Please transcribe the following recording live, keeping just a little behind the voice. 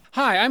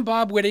Hi, I'm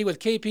Bob Whitty with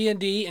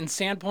KPND in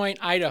Sandpoint,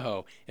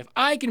 Idaho. If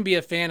I can be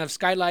a fan of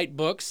Skylight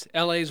Books,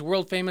 LA's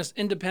world-famous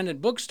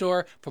independent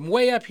bookstore, from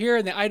way up here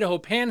in the Idaho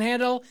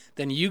Panhandle,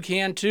 then you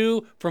can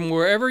too from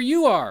wherever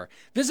you are.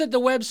 Visit the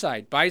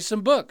website, buy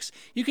some books.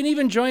 You can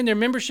even join their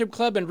membership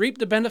club and reap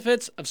the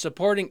benefits of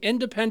supporting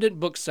independent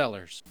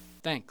booksellers.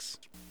 Thanks.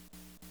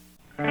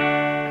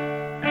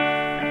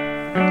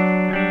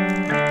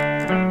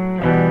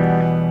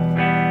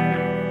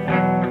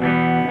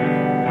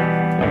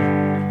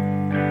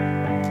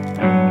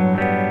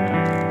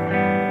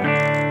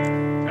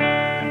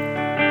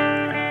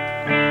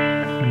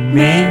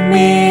 Meet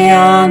me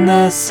on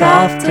the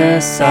softer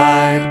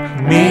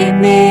side. Meet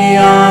me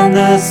on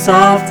the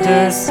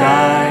softer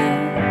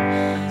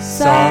side.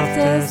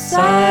 Softer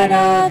side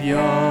of your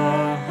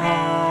heart.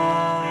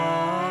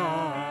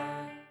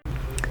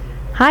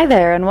 Hi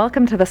there, and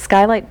welcome to the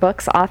Skylight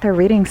Books Author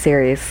Reading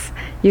Series.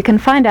 You can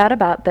find out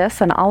about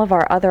this and all of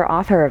our other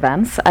author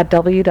events at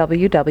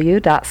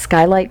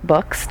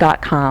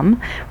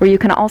www.skylightbooks.com, where you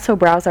can also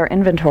browse our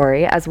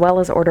inventory as well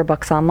as order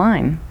books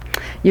online.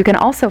 You can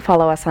also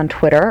follow us on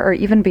Twitter or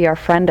even be our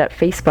friend at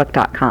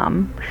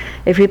facebook.com.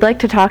 If you'd like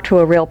to talk to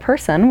a real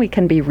person, we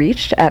can be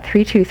reached at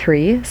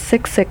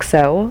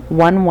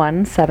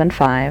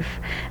 323-660-1175.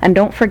 And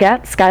don't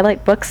forget,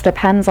 Skylight Books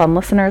depends on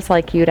listeners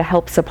like you to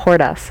help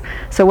support us.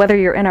 So whether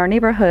you're in our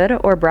neighborhood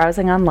or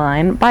browsing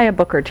online, buy a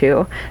book or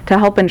two to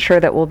help ensure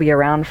that we'll be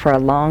around for a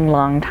long,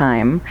 long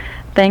time.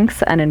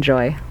 Thanks and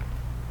enjoy.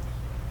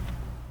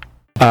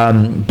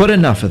 But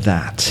enough of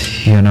that,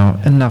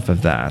 enough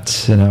of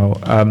that,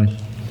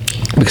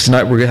 because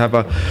tonight we're going to have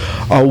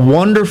a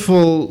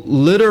wonderful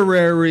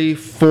literary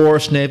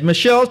force named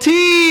Michelle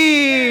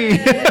T. You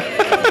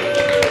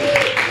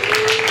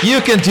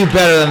can do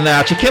better than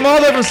that. She came all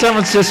the way from San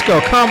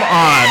Francisco. Come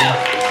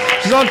on.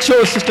 She's on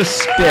tour with Sister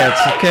Spitz,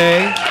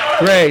 okay?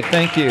 Great,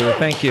 thank you.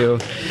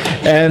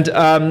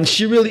 And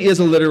she really is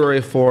a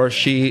literary force.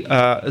 She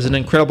is an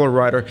incredible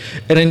writer.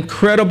 An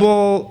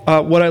incredible,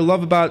 what I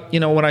love about,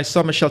 when I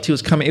saw Michelle T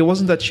was coming, it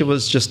wasn't that she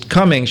was just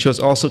coming, she was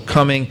also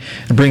coming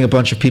and bringing a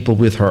bunch of people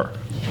with her.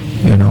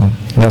 And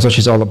that's what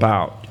she's all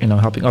about,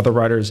 helping other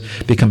writers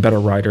become better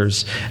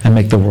writers and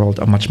make the world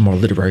a much more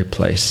literary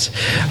place.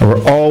 And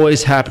we're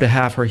always happy to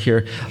have her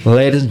here.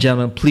 Ladies and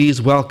gentlemen,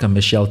 please welcome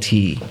Michelle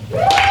T.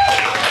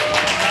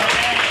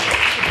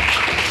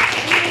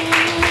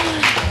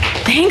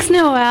 Thanks,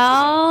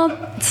 Noel.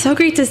 So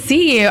great to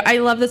see you. I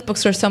love this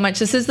bookstore so much.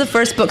 This is the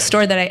first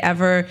bookstore that I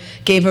ever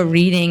gave a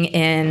reading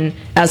in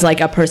as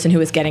like a person who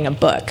was getting a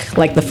book.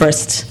 Like the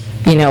first,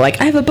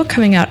 I have a book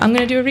coming out. I'm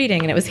going to do a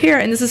reading. And it was here.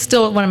 And this is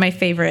still one of my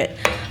favorite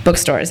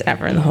bookstores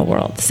ever in the whole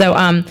world. So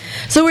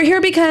we're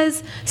here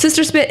because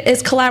Sister Spit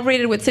is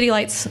collaborated with City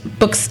Lights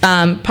Books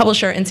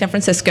publisher in San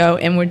Francisco,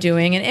 and we're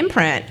doing an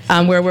imprint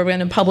where we're going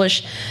to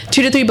publish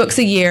 2 to 3 books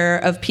a year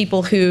of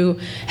people who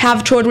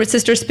have toured with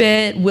Sister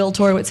Spit, will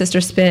tour with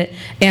Sister Spit,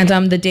 and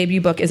the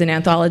debut book is an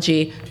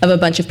anthology of a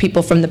bunch of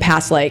people from the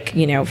past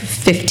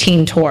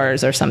 15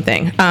 tours or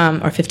something,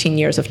 or 15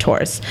 years of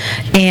tours.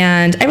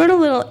 And I wrote a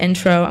little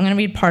intro. I'm going to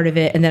read part of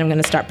it, and then I'm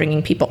going to start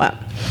bringing people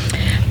up.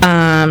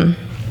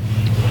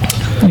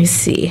 Let me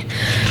see.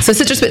 So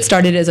Sister Spit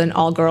started as an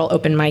all-girl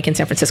open mic in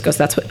San Francisco. So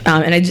that's what,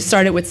 and I just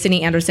started with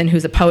Sidney Anderson,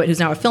 who's a poet who's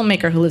now a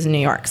filmmaker who lives in New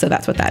York. So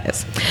that's what that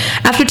is.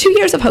 After 2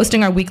 years of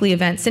hosting our weekly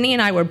event, Sidney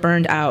and I were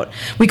burned out.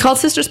 We called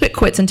Sister Spit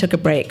quits and took a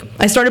break.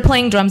 I started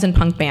playing drums in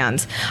punk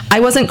bands. I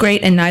wasn't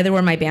great, and neither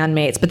were my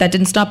bandmates, but that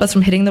didn't stop us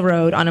from hitting the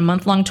road on a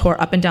month-long tour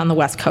up and down the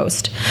West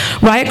Coast.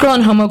 Riot Grrrl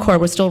and Homocore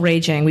were still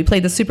raging. We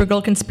played the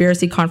Supergirl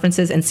Conspiracy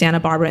conferences in Santa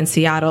Barbara and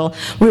Seattle.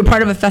 We were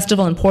part of a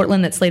festival in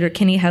Portland that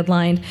Slater-Kinney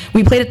headlined.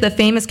 We played at the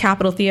famous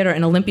Capitol Theater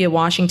in Olympia,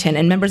 Washington,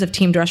 and members of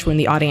Team Drush were in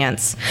the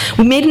audience.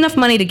 We made enough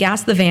money to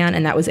gas the van,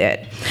 and that was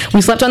it.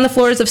 We slept on the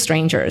floors of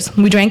strangers.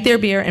 We drank their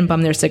beer and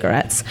bummed their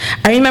cigarettes.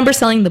 I remember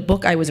selling the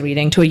book I was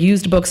reading to a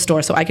used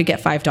bookstore so I could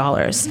get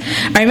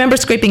 $5. I remember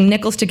scraping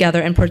nickels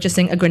together and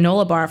purchasing a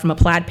granola bar from a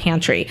plaid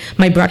pantry,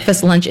 my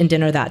breakfast, lunch, and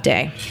dinner that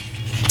day.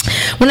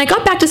 When I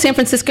got back to San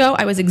Francisco,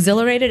 I was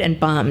exhilarated and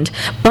bummed.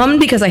 Bummed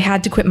because I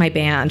had to quit my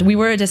band. We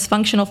were a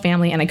dysfunctional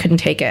family and I couldn't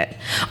take it.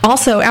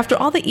 Also, after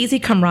all the easy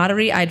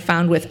camaraderie I'd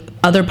found with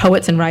other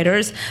poets and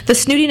writers, the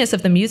snootiness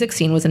of the music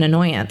scene was an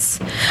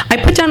annoyance. I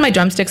put down my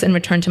drumsticks and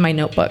returned to my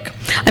notebook.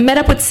 I met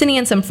up with Cindy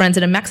and some friends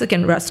at a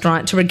Mexican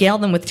restaurant to regale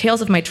them with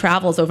tales of my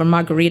travels over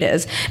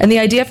margaritas, and the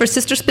idea for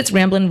Sister Spit's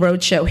Ramblin'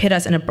 Roadshow hit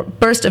us in a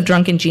burst of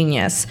drunken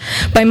genius.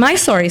 By my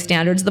sorry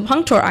standards, the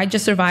punk tour I'd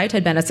just survived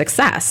had been a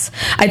success.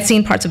 I'd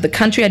seen parts of the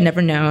country I'd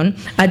never known.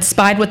 I'd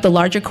spied what the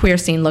larger queer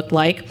scene looked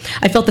like.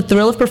 I felt the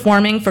thrill of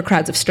performing for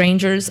crowds of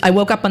strangers. I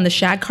woke up on the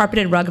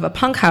shag-carpeted rug of a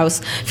punk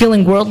house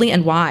feeling worldly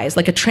and wise,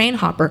 like a train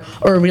hopper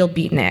or a real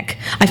beatnik.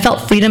 I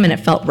felt freedom and it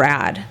felt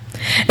rad.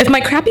 If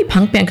my crappy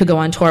punk band could go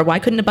on tour, why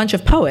couldn't a bunch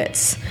of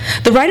poets?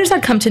 The writers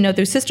I'd come to know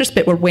through Sister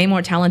Spit were way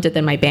more talented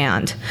than my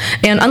band.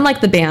 And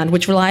unlike the band,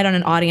 which relied on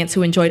an audience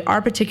who enjoyed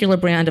our particular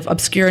brand of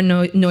obscure,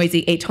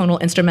 noisy,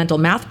 atonal, instrumental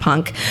math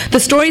punk, the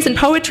stories and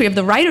poetry of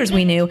the writers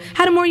we knew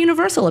had a more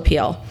universal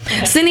appeal.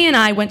 Cindy and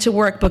I went to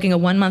work booking a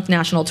one-month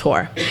national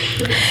tour.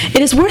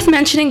 It is worth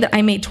mentioning that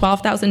I made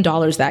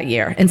 $12,000 that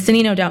year, and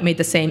Cindy no doubt made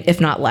the same, if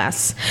not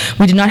less.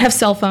 We did not have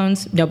cell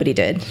phones. Nobody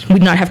did. We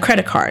did not have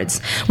credit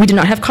cards. We did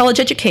not have college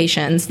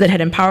educations that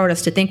had empowered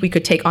us to think we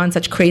could take on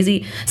such a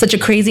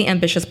crazy,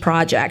 ambitious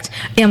project.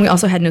 And we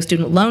also had no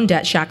student loan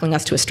debt shackling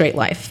us to a straight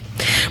life.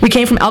 We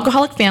came from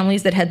alcoholic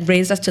families that had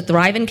raised us to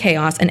thrive in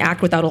chaos and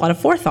act without a lot of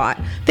forethought.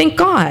 Thank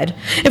God.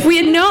 If we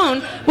had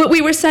known what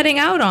we were setting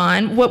out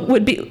on, what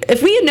would be a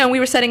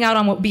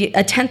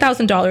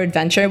 $10,000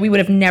 adventure, we would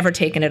have never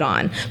taken it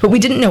on. But we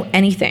didn't know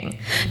anything.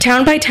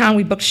 Town by town,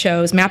 we booked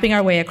shows, mapping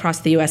our way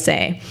across the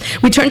USA.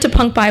 We turned to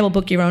Punk Bible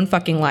Book Your Own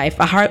Fucking Life,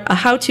 a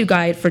how-to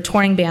guide for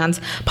touring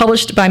bands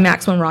published by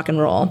Maximum Rock and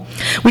Roll.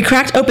 We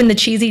cracked open the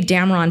cheesy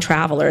Damron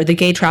Traveler, the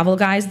gay travel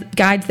guides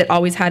that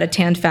always had a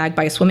tanned fag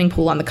by a swimming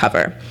pool on the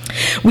cover.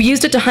 We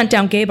used it to hunt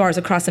down gay bars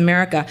across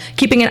America,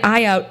 keeping an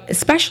eye out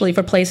especially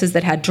for places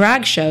that had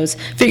drag shows,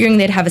 figuring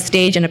they'd have a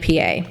stage and a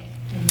PA.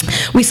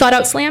 We sought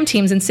out slam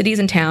teams in cities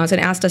and towns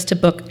and asked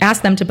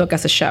them to book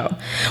us a show.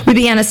 We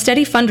began a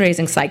steady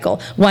fundraising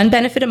cycle, one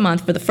benefit a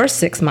month for the first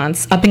 6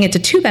 months, upping it to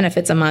 2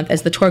 benefits a month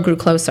as the tour grew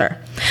closer.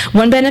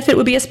 One benefit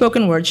would be a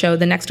spoken word show,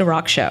 the next a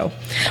rock show.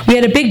 We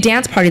had a big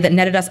dance party that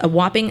netted us a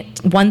whopping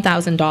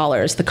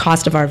 $1,000, the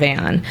cost of our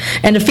van,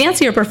 and a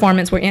fancier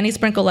performance where Annie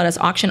Sprinkle let us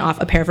auction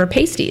off a pair of her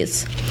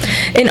pasties.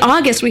 In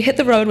August, we hit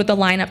the road with a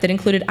lineup that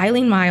included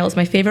Eileen Miles,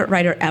 my favorite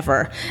writer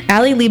ever,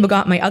 Allie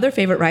Liebegot, my other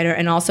favorite writer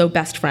and also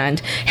best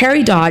friend,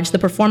 Harry Dodge, the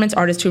performance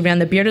artist who ran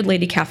the Bearded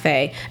Lady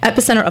Cafe,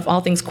 epicenter of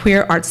all things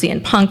queer, artsy,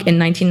 and punk in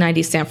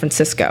 1990s San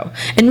Francisco,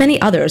 and many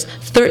others,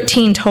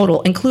 13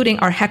 total, including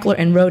our heckler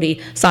and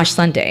roadie, Sash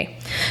Sunday.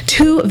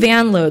 2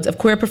 van loads of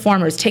queer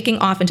performers taking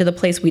off into the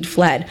place we'd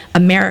fled,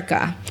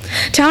 America.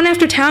 Town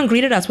after town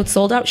greeted us with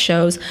sold-out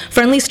shows,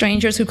 friendly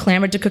strangers who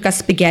clamored to cook us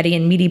spaghetti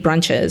and meaty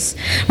brunches.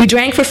 We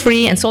drank for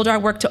free and sold our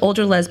work to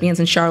older lesbians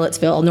in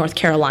Charlottesville, North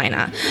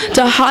Carolina,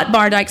 to hot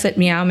bar dykes at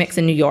Meow Mix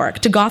in New York,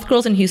 to goth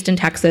girls in Houston,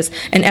 Texas,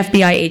 and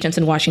FBI agents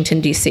in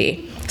Washington,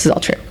 D.C. This is all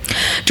true.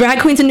 Drag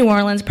queens in New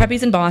Orleans,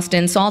 preppies in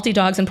Boston, salty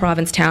dogs in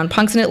Provincetown,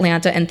 punks in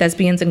Atlanta, and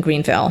thespians in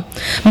Greenville.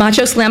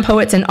 Macho slam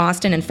poets in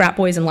Austin and frat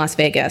boys in Las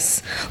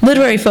Vegas.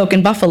 Literary folk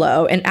in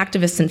Buffalo and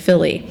activists in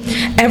Philly.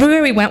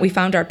 Everywhere we went, we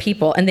found our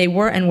people, and they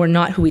were and were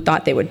not who we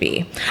thought they would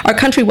be. Our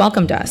country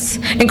welcomed us.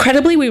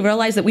 Incredibly, we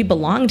realized that we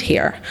belonged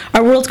here.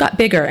 Our worlds got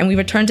bigger, and we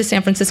returned to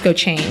San Francisco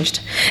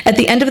changed. At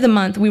the end of the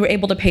month, we were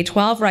able to pay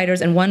 12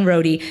 writers and 1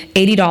 roadie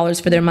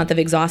 $80 for their month of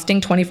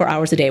exhausting 24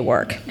 hours a day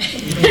work.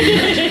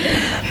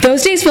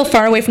 Those days feel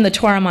far away from the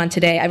tour I'm on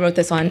today. I wrote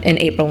this in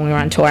April when we were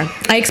on tour.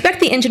 I expect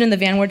the engine in the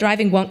van we're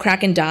driving won't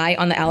crack and die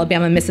on the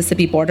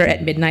Alabama-Mississippi border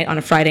at midnight on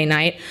a Friday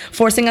night,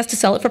 forcing us to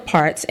sell it for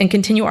parts and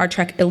continue our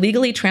trek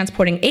illegally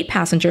transporting 8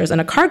 passengers in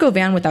a cargo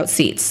van without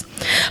seats.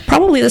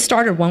 Probably the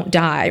starter won't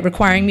die,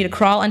 requiring me to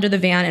crawl under the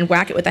van and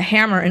whack it with a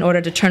hammer in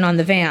order to turn on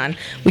the van.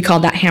 We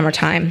called that hammer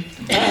time.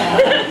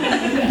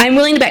 I'm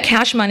willing to bet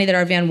cash money that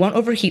our van won't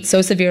overheat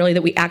so severely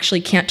that we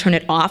actually can't turn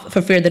it off for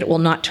fear that it will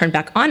not turn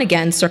back on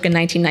again circa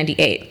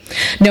 1998.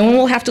 No one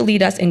will have to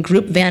lead us in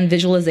group van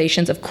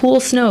visualizations of cool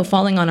snow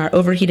falling on our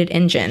overheated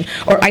engine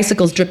or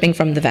icicles dripping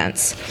from the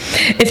vents.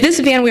 If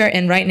this van we are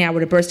in right now were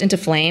to burst into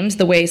flames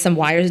the way some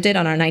wires did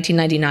on our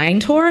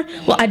 1999 tour,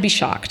 well, I'd be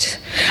shocked.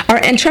 Our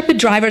intrepid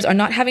drivers are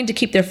not having to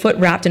keep their foot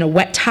wrapped in a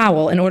wet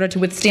towel in order to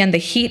withstand the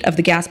heat of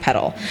the gas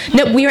pedal.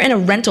 No, we are in a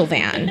rental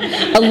van,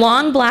 a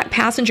long black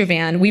passenger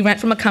van we rent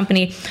from a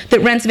company that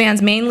rents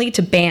vans mainly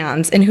to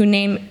bands and who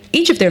name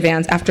each of their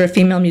vans after a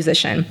female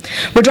musician.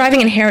 We're driving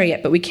in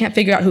Harriet, but we can't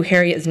figure out who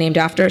Harriet is named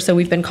after, so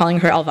we've been calling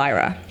her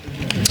Elvira.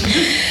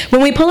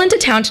 When we pull into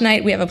town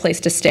tonight, we have a place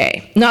to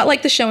stay. Not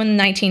like the show in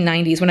the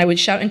 1990s when I would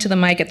shout into the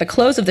mic at the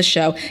close of the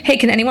show, "Hey,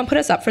 can anyone put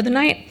us up for the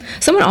night?"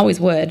 Someone always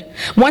would.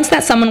 Once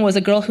that someone was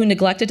a girl who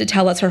neglected to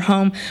tell us her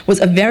home was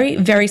a very,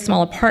 very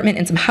small apartment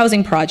in some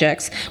housing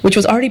projects, which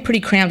was already pretty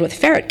crammed with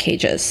ferret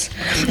cages.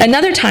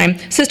 Another time,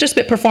 Sister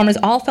Spit performers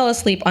all fell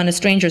asleep on a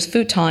stranger's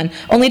futon,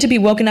 only to be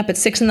woken up at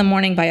 6 in the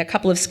morning by a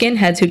couple of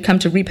skinheads who'd come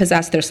to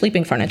repossess their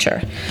sleeping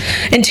furniture.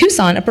 In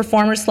Tucson, a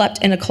performer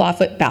slept in a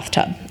clawfoot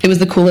bathtub. It was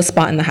the coolest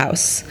spot in the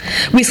house.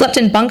 We slept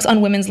in bunks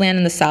on women's land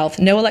in the south,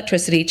 no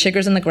electricity,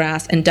 chiggers in the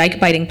grass, and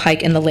dike-biting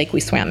pike in the lake we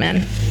swam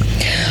in.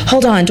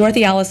 Hold on,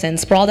 Dorothy Allison,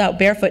 sprawled out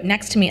barefoot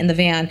next to me in the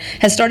van,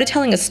 has started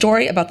telling a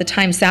story about the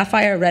time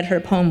Sapphire read her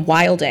poem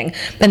Wilding,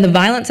 and the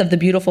violence of the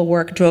beautiful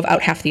work drove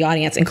out half the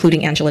audience,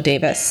 including Angela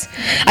Davis.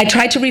 I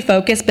tried to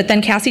refocus, but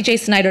then Cassie J.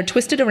 Snyder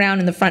twisted around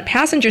in the front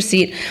passenger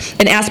seat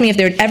and asked me if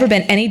there had ever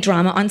been any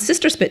drama on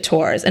Sister Spit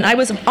tours, and I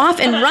was off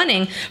and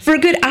running for a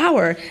good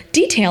hour,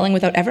 detailing,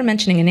 without ever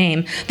mentioning a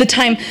name, the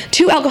time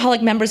 2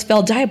 alcoholic members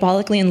fell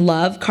diabolically in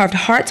love, carved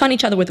hearts on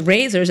each other with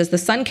razors as the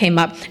sun came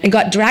up, and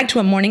got dragged to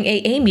a morning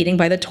AA meeting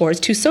by the tour's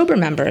 2 sober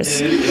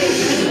members.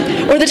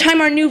 Or the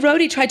time our new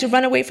roadie tried to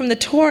run away from the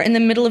tour in the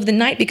middle of the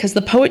night because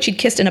the poet she'd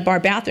kissed in a bar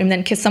bathroom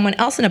then kissed someone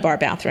else in a bar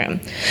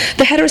bathroom.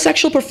 The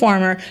heterosexual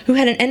performer who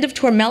had an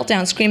end-of-tour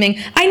meltdown screaming,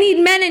 "I need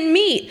men and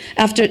meat,"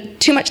 after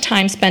too much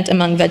time spent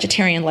among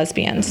vegetarian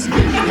lesbians.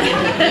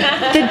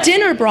 The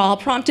dinner brawl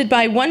prompted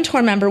by one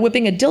tour member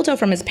whipping a dildo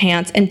from his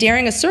pants and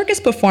daring a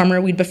circus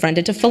performer we'd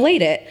befriended to fillet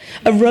it.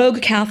 A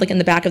rogue Catholic in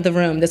the back of the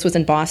room, this was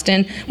in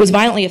Boston, was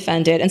violently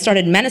offended and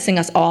started menacing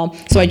us all,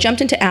 so I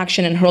jumped into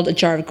action and hurled a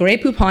jar of Grey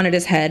Poupon at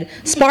his head,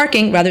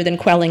 sparking rather than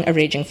quelling a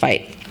raging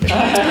fight.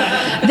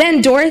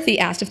 Then Dorothy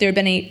asked if there had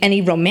been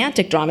any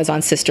romantic dramas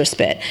on Sister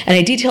Spit, and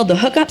I detailed the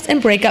hookups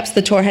and breakups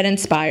the tour had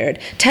inspired.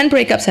 10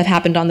 breakups have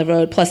happened on the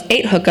road, plus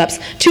 8 hookups,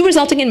 2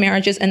 resulting in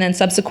marriages and then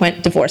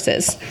subsequent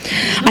divorces.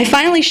 I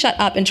finally shut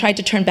up and tried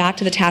to turn back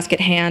to the task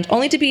at hand,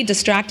 only to be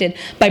distracted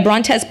by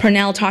Brontez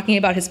Purnell talking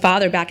about his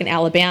father back in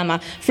Alabama,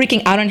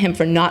 freaking out on him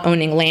for not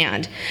owning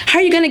land. "How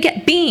are you going to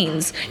get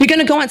beans? You're going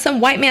to go on some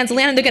white man's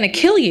land and they're going to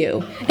kill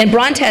you." And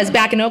Brontez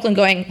back in Oakland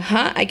going,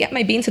 "I get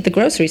my beans at the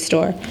grocery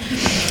store."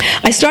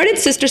 I started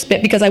Sister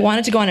Spit because I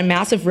wanted to go on a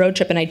massive road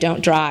trip and I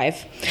don't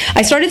drive.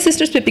 I started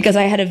Sister Spit because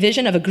I had a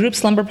vision of a group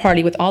slumber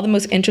party with all the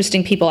most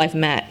interesting people I've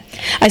met.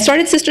 I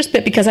started Sister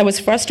Spit because I was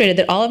frustrated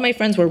that all of my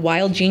friends were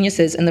wild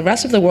geniuses and the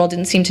rest of the world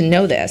didn't seem to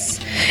know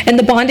this. And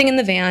the bonding in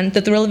the van,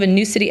 the thrill of a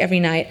new city every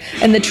night,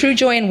 and the true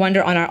joy and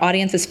wonder on our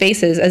audience's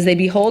faces as they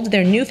behold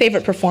their new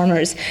favorite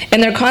performers,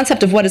 and their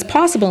concept of what is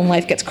possible in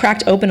life gets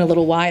cracked open a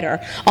little wider.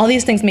 All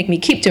these things make me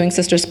keep doing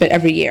Sister Spit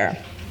every year.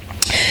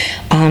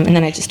 And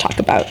then I just talk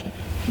about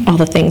all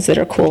the things that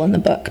are cool in the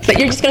book. But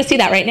you're just going to see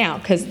that right now,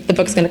 because the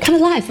book's going to come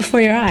alive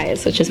before your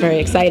eyes, which is very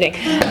exciting.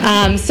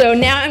 So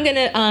now I'm going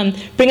to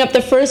bring up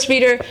the first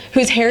reader,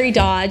 who's Harry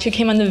Dodge, who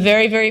came on the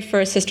very, very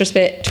first Sister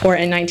Spit tour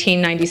in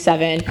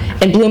 1997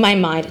 and blew my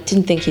mind. I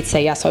didn't think he'd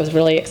say yes, so I was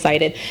really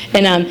excited.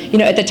 And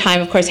at the time,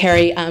 of course,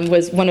 Harry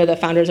was one of the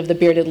founders of the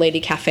Bearded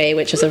Lady Cafe,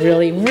 which is a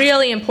really,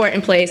 really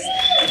important place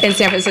in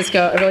San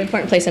Francisco, a really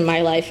important place in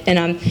my life.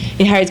 And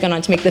Harry's gone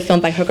on to make the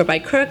film By Hook or By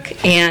Crook,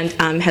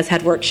 and has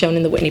had work shown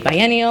in the Whitney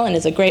Biennial, and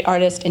is a great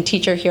artist and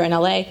teacher here in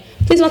LA.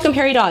 Please welcome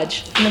Harry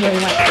Dodge. Thank you very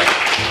much.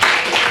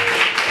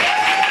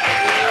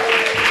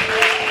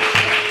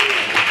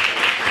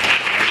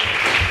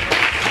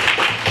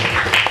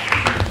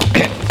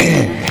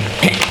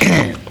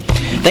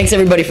 Thanks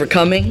everybody for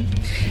coming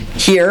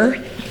here.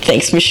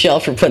 Thanks Michelle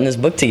for putting this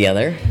book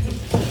together.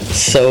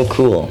 So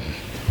cool.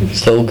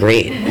 So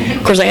great.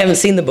 Of course, I haven't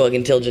seen the book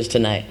until just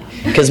tonight,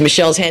 because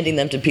Michelle's handing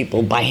them to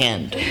people by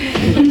hand.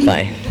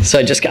 So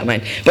I just got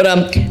mine. But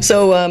I'm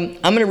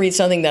going to read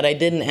something that I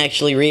didn't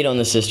actually read on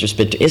the Sister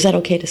Spit. Is that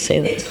okay to say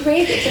that? It's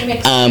great.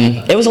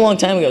 It was a long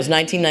time ago. It was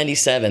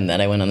 1997 that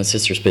I went on the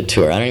Sister Spit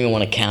tour. I don't even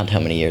want to count how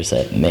many years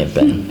that may have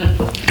been.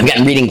 I've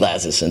gotten reading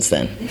glasses since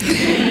then.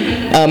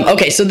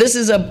 Okay, so this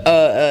is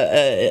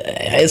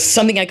it's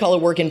something I call a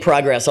work in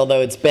progress,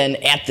 although it's been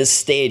at this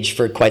stage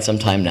for quite some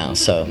time now.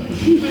 So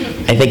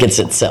I think it's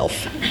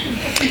itself.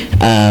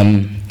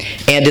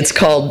 And it's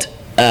called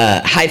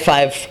High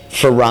Five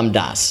for Ram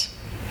Dass.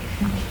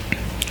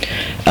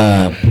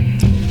 I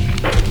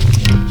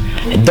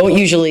don't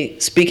usually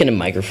speak into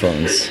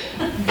microphones.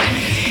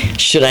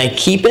 Should I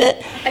keep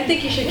it? I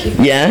think you should keep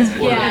it. Yeah?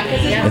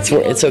 Yeah.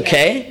 It's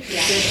okay?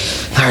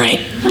 Yeah. All right.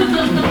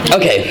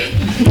 Okay.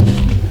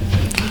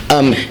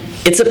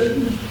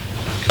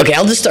 Okay,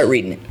 I'll just start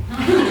reading it.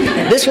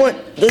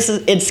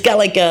 It's got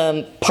like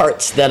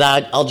parts that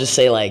I'll just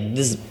say like,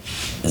 this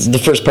is the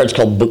first part's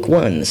called Book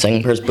 1, the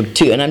second part's Book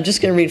 2, and I'm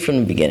just going to read from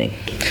the beginning.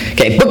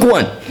 Okay, Book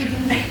 1.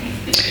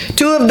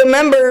 2 of the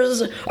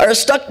members are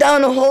stuck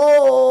down a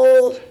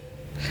hole.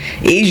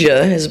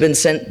 Asia has been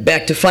sent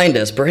back to find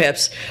us,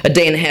 perhaps a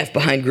day and a half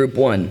behind Group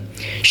 1.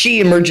 She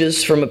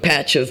emerges from a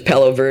patch of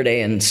Palo Verde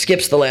and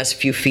skips the last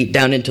few feet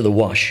down into the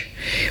wash.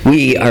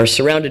 We are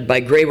surrounded by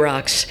gray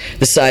rocks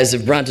the size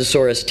of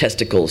brontosaurus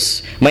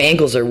testicles. My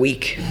ankles are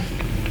weak.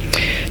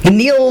 The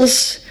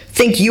Neils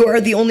think you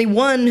are the only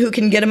one who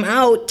can get him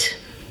out.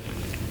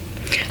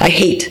 I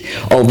hate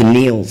all the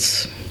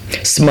Neils.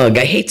 Smug.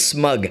 I hate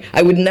smug.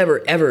 I would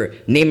never, ever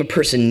name a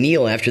person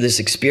Neil after this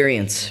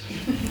experience.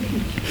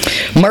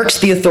 Marx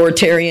the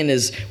authoritarian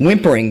is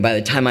whimpering by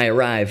the time I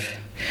arrive.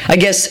 I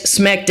guess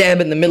smack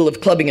dab in the middle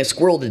of clubbing a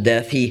squirrel to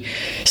death, he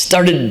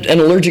started an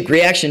allergic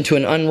reaction to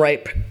an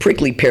unripe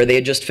prickly pear they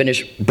had just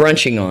finished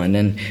brunching on,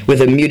 and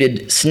with a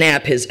muted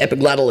snap, his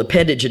epiglottal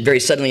appendage had very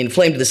suddenly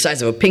inflamed to the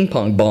size of a ping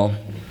pong ball.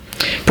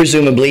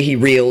 Presumably, he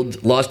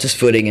reeled, lost his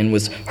footing, and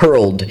was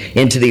hurled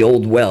into the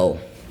old well.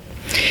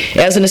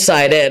 As an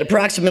aside, at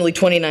approximately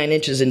 29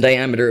 inches in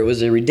diameter, it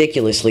was a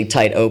ridiculously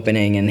tight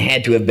opening and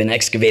had to have been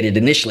excavated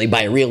initially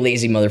by a real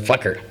lazy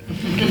motherfucker.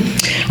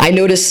 I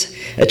notice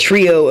a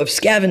trio of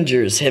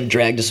scavengers have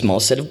dragged a small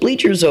set of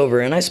bleachers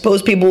over, and I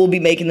suppose people will be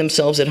making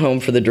themselves at home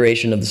for the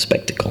duration of the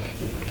spectacle.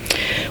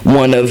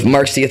 One of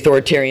Marx the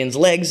Authoritarian's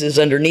legs is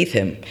underneath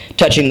him,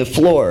 touching the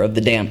floor of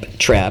the damp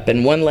trap,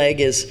 and one leg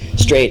is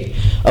straight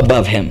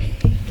above him.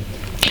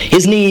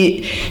 His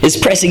knee is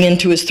pressing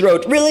into his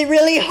throat really,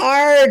 really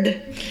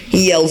hard.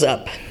 He yells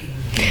up.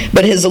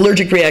 But his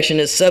allergic reaction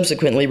has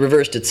subsequently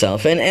reversed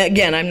itself. And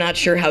again, I'm not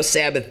sure how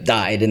Sabbath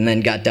died and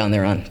then got down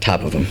there on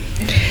top of him.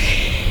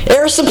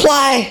 Air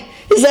Supply,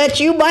 is that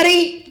you,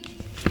 buddy?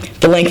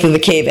 The length of the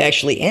cave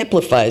actually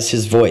amplifies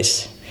his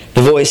voice,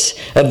 the voice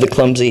of the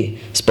clumsy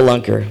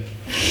spelunker.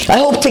 I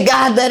hope to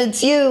God that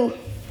it's you.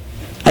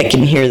 I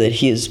can hear that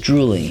he is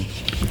drooling.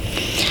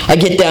 I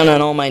get down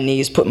on all my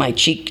knees, put my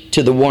cheek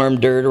to the warm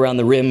dirt around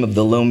the rim of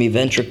the loamy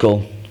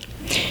ventricle.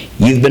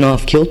 You've been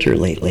off kilter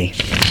lately.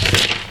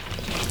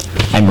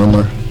 I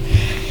murmur.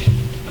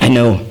 I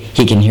know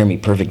he can hear me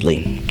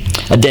perfectly.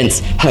 A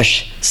dense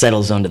hush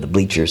settles onto the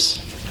bleachers.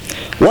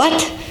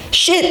 What?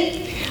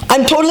 Shit!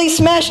 I'm totally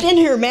smashed in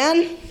here,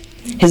 man!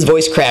 His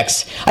voice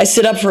cracks. I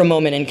sit up for a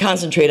moment and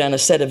concentrate on a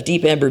set of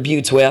deep amber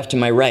buttes way off to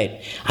my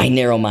right. I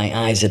narrow my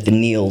eyes at the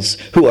Neils,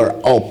 who are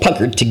all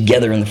puckered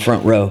together in the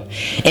front row.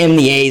 M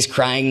the A's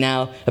crying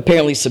now,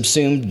 apparently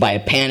subsumed by a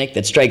panic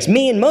that strikes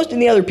me and most of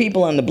the other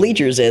people on the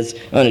bleachers as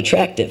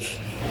unattractive.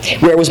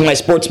 Where was my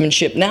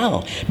sportsmanship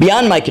now?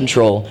 Beyond my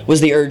control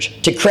was the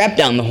urge to crap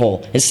down the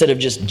hole instead of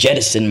just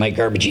jettison my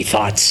garbagey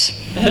thoughts.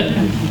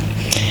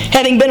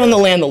 Having been on the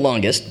land the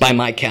longest, by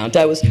my count,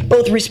 I was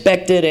both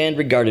respected and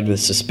regarded with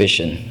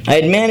suspicion. I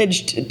had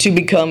managed to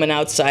become an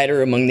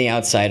outsider among the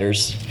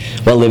outsiders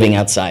while living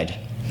outside.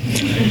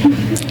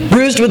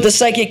 Bruised with the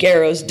psychic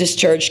arrows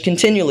discharged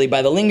continually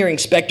by the lingering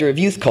specter of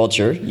youth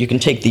culture, you can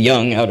take the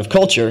young out of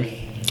culture,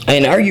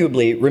 and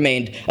arguably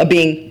remained a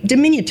being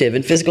diminutive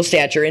in physical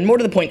stature and, more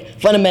to the point,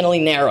 fundamentally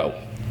narrow.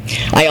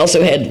 I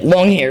also had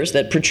long hairs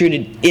that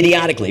protruded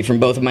idiotically from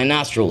both of my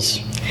nostrils.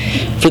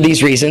 For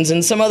these reasons,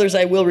 and some others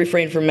I will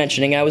refrain from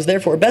mentioning, I was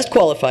therefore best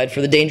qualified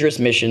for the dangerous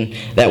mission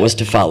that was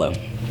to follow.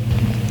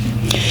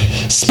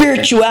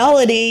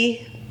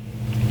 Spirituality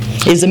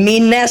is a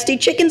mean, nasty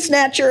chicken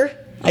snatcher,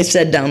 I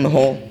said down the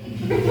hole.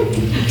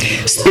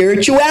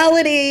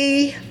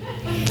 Spirituality!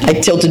 I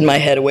tilted my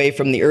head away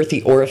from the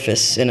earthy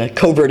orifice in a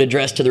covert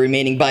address to the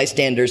remaining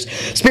bystanders.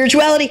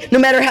 Spirituality, no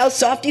matter how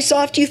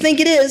softy-soft you think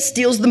it is,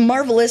 steals the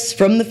marvelous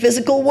from the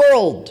physical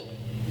world.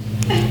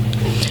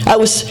 I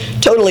was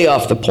totally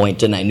off the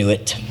point, and I knew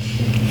it.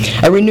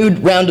 A renewed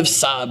round of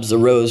sobs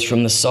arose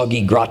from the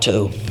soggy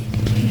grotto.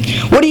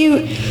 What are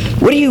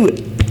you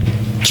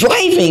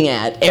driving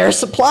at, Air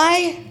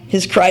Supply?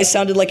 His cries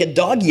sounded like a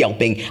dog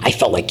yelping. I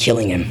felt like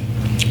killing him.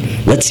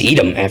 Let's eat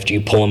him after you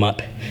pull him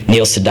up,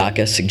 Neil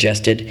Sedaka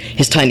suggested.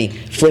 His tiny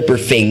flipper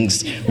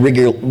fangs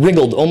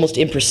wriggled almost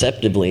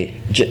imperceptibly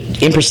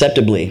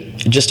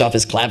just off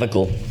his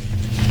clavicle.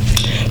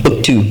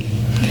 Book 2.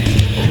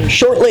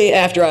 Shortly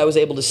after I was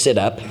able to sit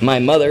up, my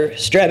mother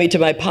strapped me to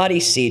my potty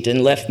seat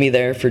and left me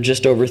there for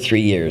just over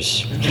 3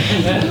 years.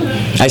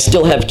 I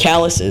still have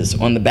calluses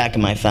on the back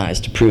of my thighs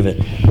to prove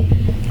it.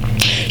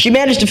 She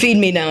managed to feed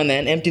me now and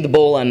then, empty the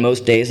bowl on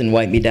most days, and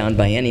wipe me down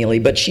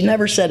biennially, but she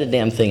never said a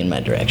damn thing in my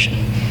direction.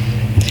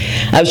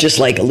 I was just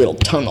like a little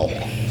tunnel,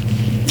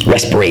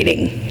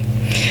 respirating,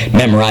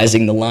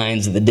 memorizing the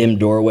lines of the dim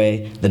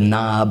doorway, the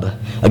knob,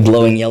 a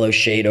glowing yellow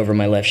shade over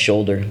my left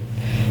shoulder.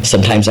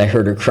 Sometimes I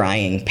heard her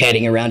crying,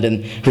 padding around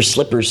in her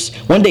slippers.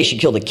 One day she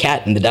killed a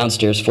cat in the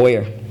downstairs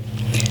foyer.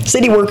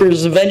 City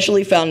workers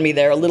eventually found me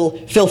there, a little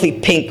filthy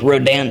pink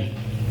Rodin,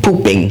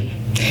 pooping.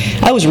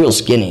 I was real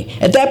skinny.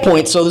 At that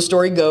point, so the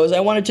story goes, I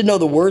wanted to know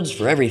the words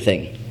for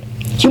everything.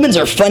 Humans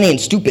are funny and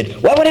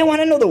stupid. Why would I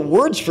want to know the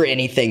words for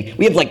anything?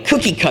 We have like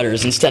cookie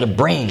cutters instead of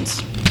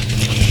brains.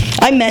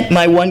 I met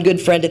my one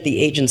good friend at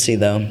the agency,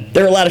 though.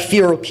 There are a lot of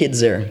feral kids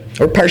there,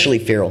 or partially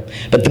feral.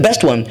 But the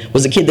best one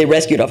was a kid they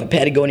rescued off a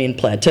Patagonian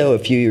plateau a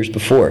few years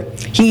before.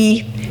 He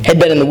had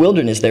been in the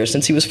wilderness there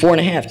since he was 4 and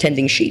a half,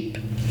 tending sheep.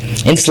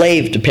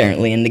 Enslaved,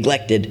 apparently, and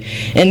neglected.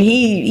 And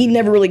he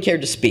never really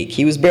cared to speak.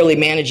 He was barely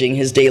managing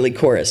his daily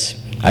chorus.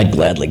 I'd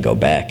gladly go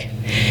back.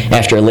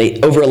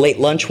 Over a late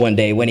lunch one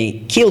day, when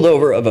he keeled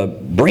over of a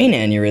brain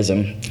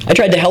aneurysm, I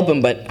tried to help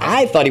him, but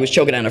I thought he was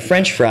choking on a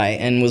French fry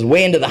and was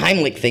way into the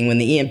Heimlich thing when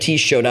the EMTs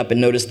showed up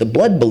and noticed the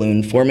blood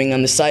balloon forming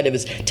on the side of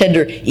his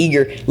tender,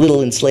 eager,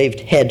 little enslaved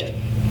head.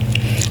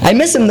 I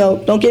miss him,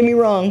 though, don't get me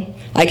wrong.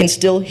 I can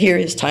still hear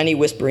his tiny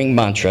whispering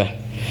mantra.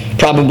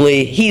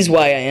 Probably he's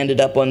why I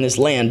ended up on this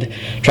land,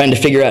 trying to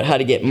figure out how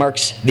to get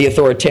Marx the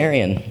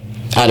authoritarian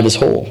out of his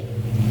hole.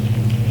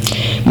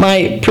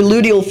 My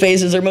preludial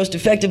phases are most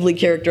effectively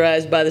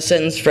characterized by the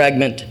sentence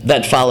fragment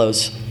that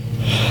follows.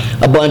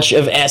 A bunch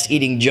of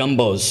ass-eating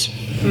jumbos.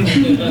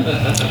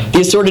 The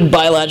assorted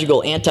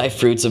biological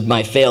anti-fruits of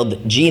my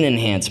failed gene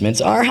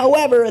enhancements are,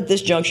 however, at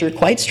this juncture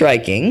quite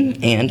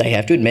striking, and I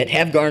have to admit,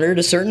 have garnered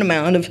a certain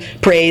amount of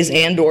praise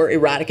and or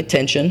erotic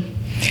attention.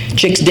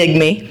 Chicks dig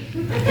me.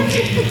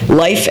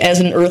 Life as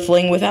an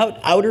earthling without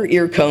outer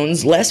ear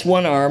cones, less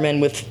one arm,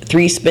 and with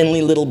 3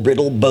 spindly little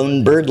brittle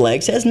bone bird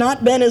legs has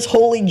not been as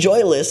wholly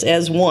joyless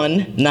as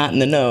one, not in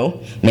the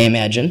know, may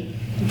imagine.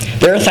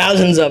 There are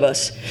thousands of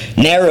us.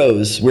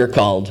 Narrows, we're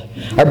called.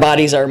 Our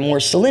bodies are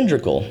more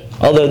cylindrical,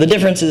 although the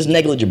difference is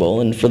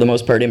negligible and for the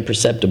most part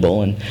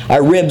imperceptible, and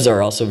our ribs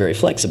are also very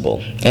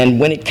flexible. And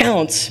when it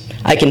counts,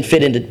 I can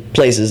fit into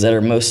places that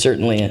are most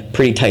certainly a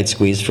pretty tight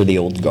squeeze for the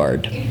old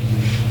guard.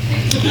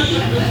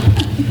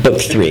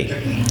 Book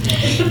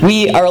 3.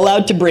 We are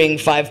allowed to bring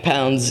 5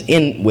 pounds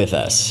in with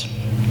us.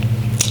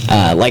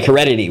 Like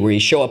Heredity, where you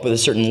show up with a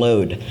certain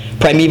load.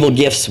 Primeval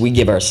gifts we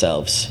give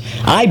ourselves.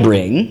 I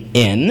bring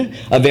in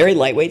a very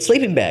lightweight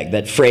sleeping bag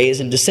that frays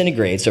and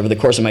disintegrates over the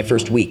course of my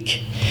first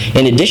week.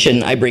 In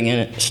addition, I bring in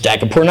a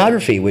stack of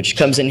pornography, which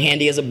comes in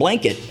handy as a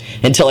blanket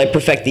until I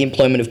perfect the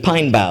employment of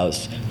pine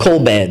boughs, coal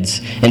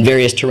beds, and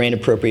various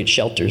terrain-appropriate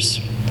shelters.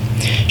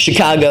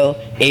 Chicago,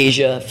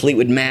 Asia,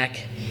 Fleetwood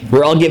Mac,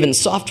 we're all given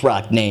soft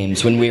rock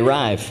names when we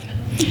arrive.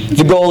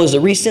 The goal is a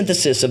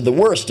resynthesis of the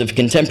worst of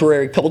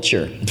contemporary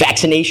culture,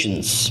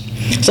 vaccinations.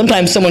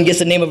 Sometimes someone gets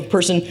the name of a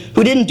person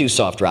who didn't do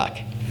soft rock.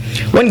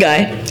 One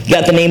guy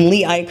got the name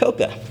Lee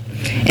Iacocca.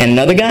 And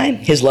another guy,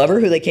 his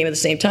lover, who they came at the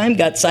same time,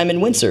 got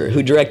Simon Windsor,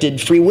 who directed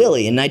Free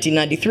Willy in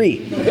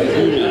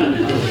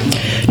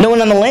 1993. No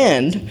one on the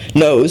land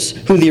knows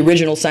who the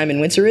original Simon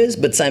Windsor is,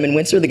 but Simon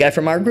Windsor, the guy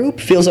from our group,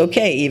 feels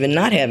okay even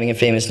not having a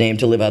famous name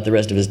to live out the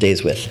rest of his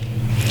days with.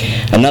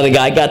 Another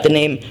guy got the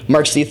name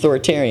Marx the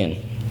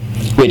Authoritarian,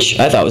 which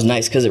I thought was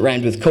nice because it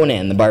rhymed with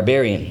Conan the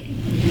Barbarian.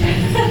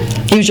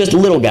 He was just a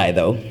little guy,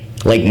 though.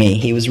 Like me,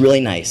 he was really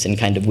nice and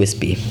kind of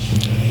wispy.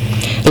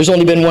 There's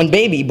only been one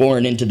baby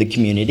born into the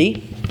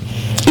community.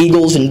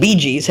 Eagles and Bee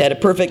Gees had a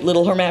perfect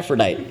little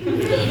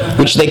hermaphrodite,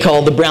 which they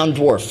call the brown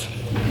dwarf.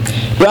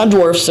 Brown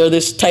dwarfs are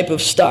this type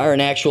of star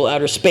in actual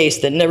outer space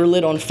that never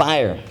lit on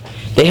fire.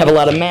 They have a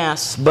lot of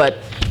mass, but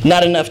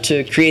not enough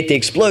to create the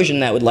explosion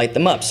that would light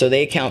them up, so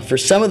they account for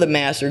some of the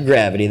mass or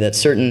gravity that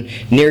certain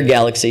near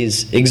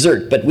galaxies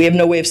exert, but we have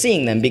no way of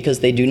seeing them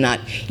because they do not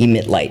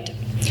emit light.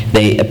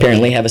 They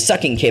apparently have a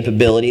sucking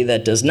capability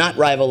that does not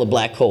rival a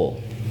black hole.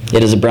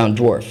 It is a brown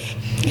dwarf,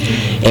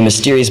 a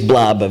mysterious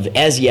blob of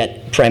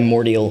as-yet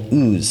primordial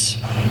ooze,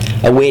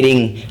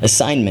 awaiting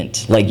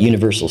assignment like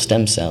universal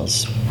stem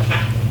cells.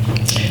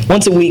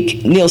 Once a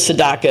week, Neil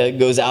Sedaka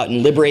goes out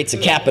and liberates a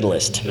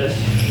capitalist.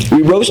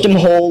 We roast him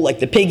whole like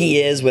the pig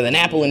he is with an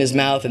apple in his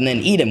mouth and then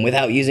eat him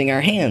without using our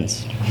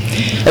hands.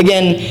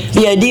 Again,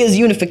 the idea is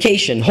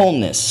unification,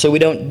 wholeness, so we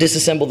don't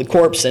disassemble the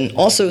corpse, and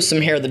also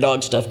some hair of the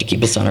dog stuff to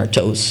keep us on our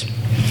toes.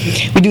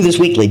 We do this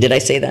weekly, did I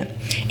say that?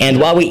 And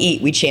while we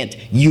eat, we chant,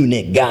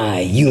 "Unit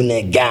guy,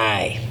 unit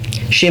guy."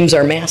 Shim's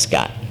our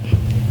mascot.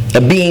 A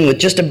being with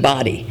just a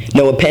body,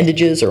 no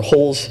appendages or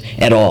holes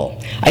at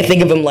all. I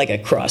think of him like a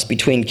cross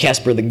between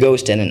Casper the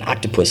Ghost and an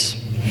octopus.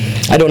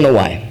 I don't know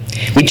why.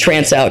 We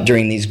trance out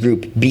during these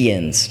group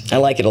be-ins. I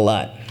like it a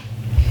lot.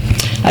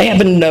 I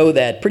happen to know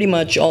that pretty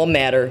much all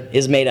matter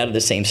is made out of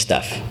the same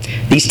stuff.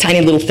 These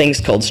tiny little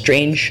things called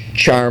strange,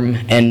 charm,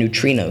 and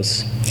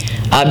neutrinos.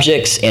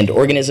 Objects and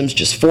organisms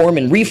just form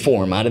and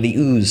reform out of the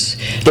ooze.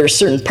 There are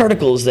certain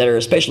particles that are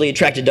especially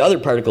attracted to other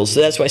particles,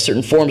 so that's why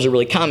certain forms are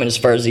really common as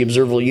far as the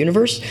observable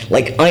universe,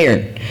 like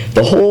iron.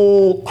 The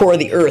whole core of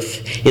the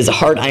Earth is a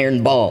hard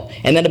iron ball,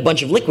 and then a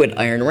bunch of liquid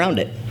iron around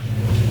it.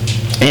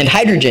 And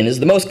hydrogen is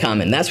the most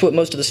common. That's what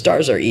most of the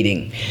stars are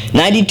eating.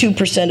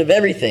 92% of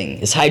everything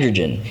is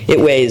hydrogen. It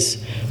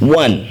weighs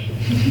 1.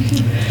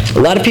 A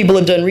lot of people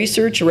have done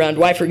research around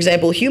why, for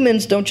example,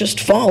 humans don't just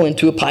fall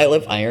into a pile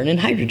of iron and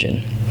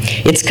hydrogen.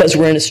 It's because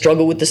we're in a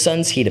struggle with the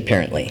sun's heat,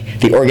 apparently.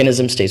 The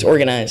organism stays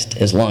organized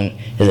as long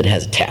as it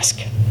has a task.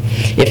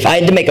 If I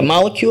had to make a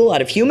molecule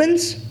out of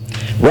humans,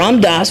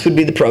 Ram Dass would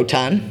be the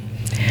proton,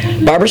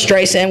 Barbara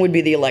Streisand would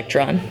be the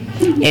electron,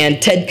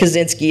 and Ted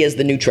Kaczynski as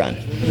the neutron.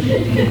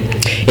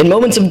 In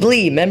moments of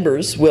glee,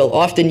 members will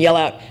often yell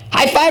out,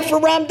 "High five for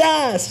Ram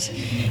Dass!"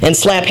 and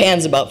slap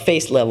hands about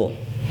face level.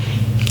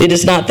 It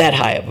is not that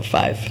high of a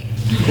 5.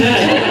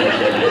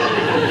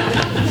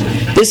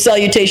 This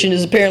salutation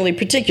is apparently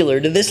particular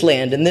to this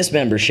land and this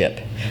membership.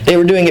 They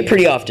were doing it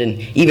pretty often,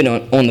 even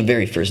on the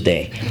very first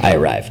day I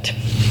arrived.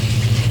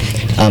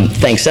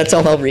 Thanks, that's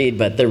all I'll read,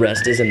 but the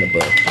rest is in the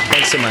book.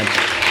 Thanks so much.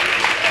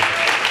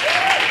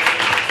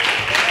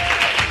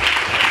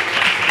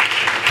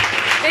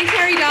 Thanks,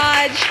 Harry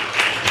Dodge.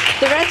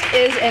 The rest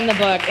is in the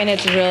book, and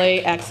it's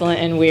really excellent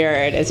and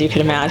weird, as you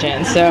can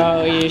imagine,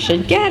 so you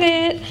should get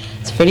it.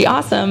 It's pretty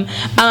awesome.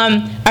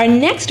 Our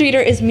next reader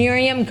is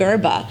Miriam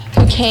Gerba,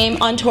 who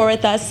came on tour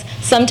with us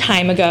some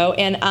time ago,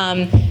 and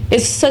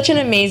is such an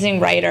amazing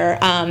writer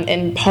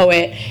and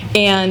poet,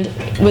 and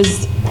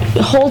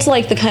holds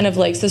like the kind of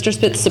like Sister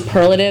Spit's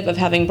superlative of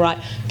having brought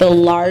the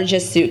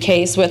largest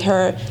suitcase with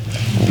her,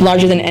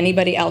 larger than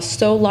anybody else,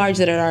 so large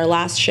that at our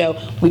last show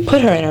we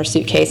put her in our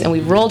suitcase and we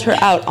rolled her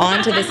out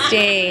onto the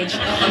stage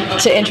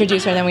to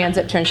introduce her, and then we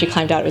unzipped her and she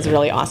climbed out. It was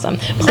really awesome.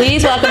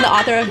 Please welcome the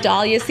author of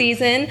Dahlia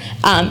Season,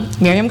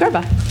 Miriam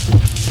Gerba.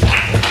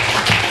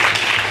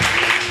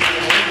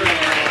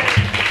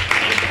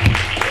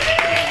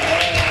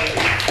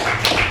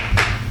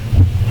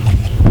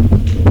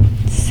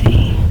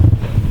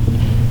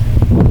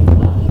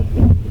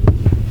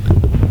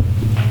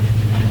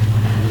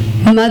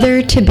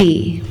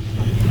 Mother-to-be.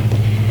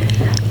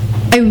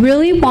 I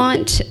really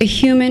want a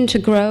human to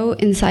grow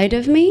inside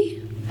of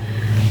me,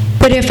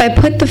 but if I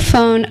put the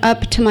phone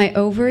up to my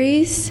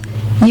ovaries,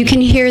 you can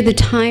hear the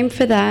time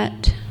for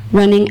that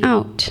running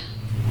out.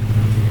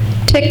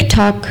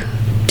 Tick-tock,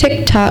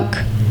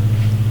 tick-tock,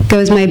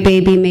 goes my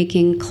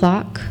baby-making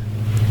clock.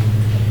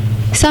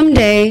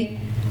 Someday,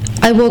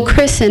 I will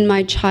christen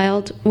my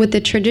child with a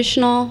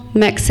traditional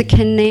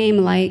Mexican name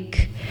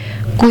like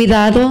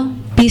Cuidado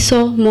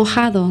Piso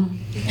Mojado.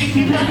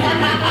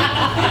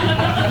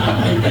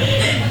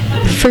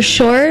 For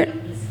short,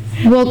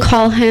 we'll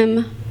call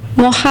him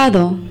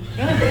Mojado.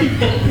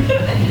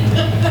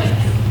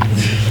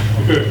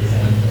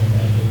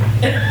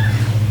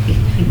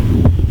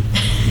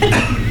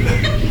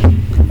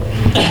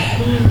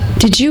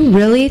 Did you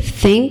really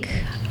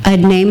think I'd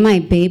name my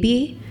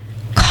baby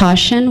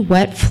Caution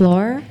Wet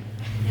Floor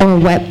or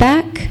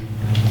Wetback?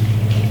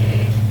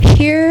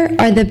 Here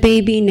are the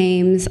baby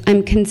names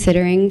I'm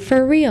considering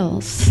for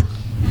reals.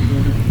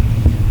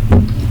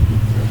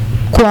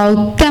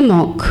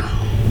 Cuauhtémoc,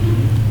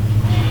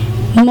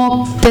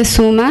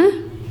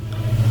 Moctezuma,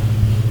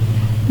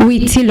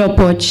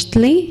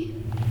 Huitzilopochtli,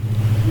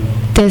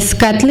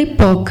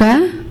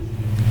 Tezcatlipoca,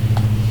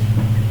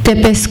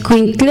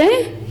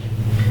 Tepezcuintle,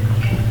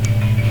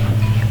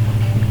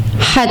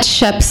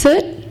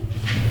 Hatshepsut,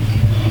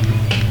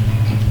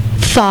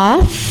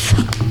 Thoth,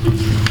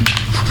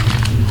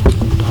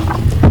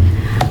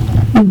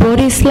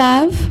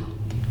 Borislav,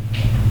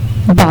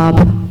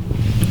 Bob.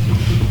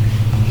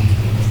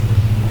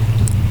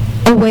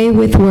 Away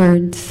with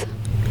words.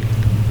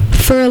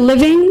 For a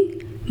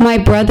living, my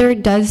brother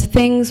does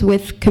things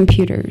with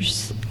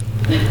computers.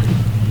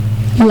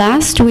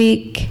 Last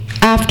week,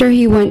 after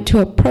he went to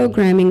a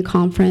programming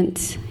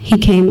conference, he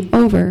came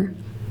over.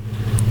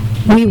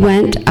 We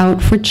went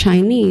out for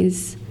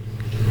Chinese.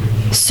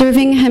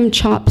 Serving him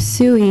chop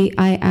suey,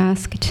 I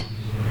asked,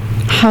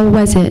 "How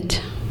was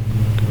it?"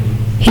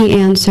 He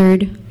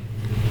answered,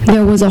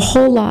 "There was a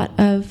whole lot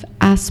of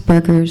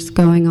Asperger's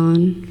going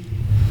on."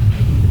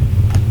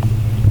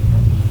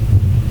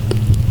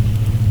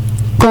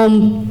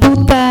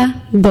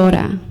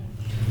 Computadora.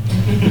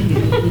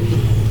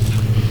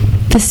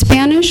 The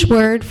Spanish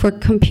word for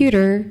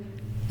computer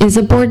is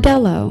a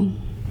bordello.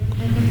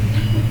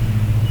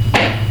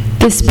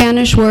 The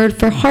Spanish word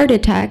for heart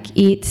attack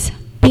eats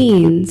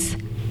beans,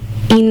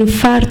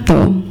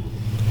 infarto.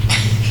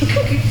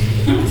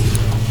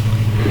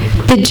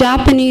 The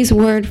Japanese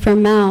word for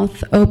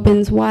mouth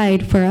opens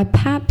wide for a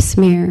pap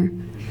smear,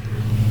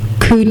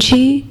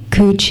 coochie,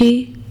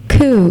 coochie,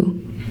 coo.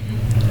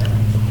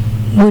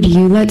 Would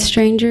you let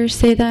strangers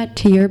say that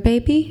to your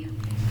baby?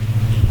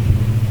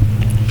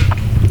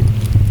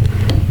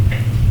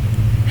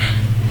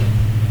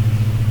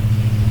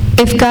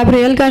 If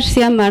Gabriel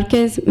Garcia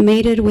Marquez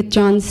mated with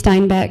John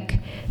Steinbeck,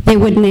 they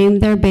would name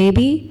their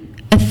baby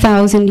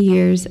 1,000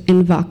 Years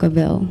in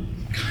Vacaville.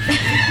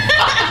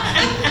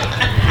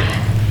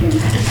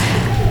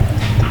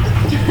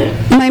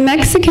 My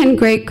Mexican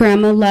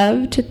great-grandma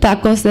loved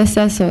tacos de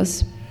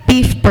sesos,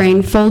 beef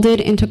brain folded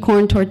into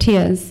corn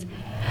tortillas.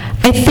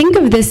 I think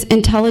of this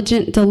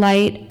intelligent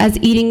delight as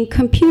eating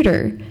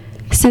computer,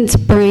 since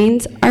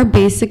brains are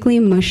basically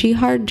mushy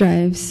hard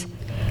drives.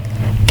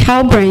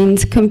 Cow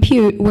brains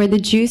compute where the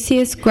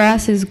juiciest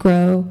grasses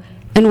grow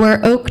and where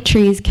oak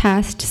trees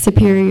cast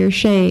superior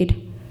shade.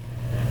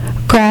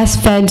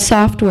 Grass-fed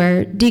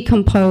software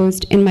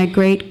decomposed in my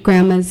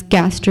great-grandma's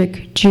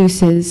gastric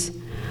juices.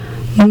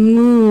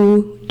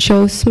 Moo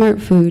chose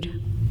smart food.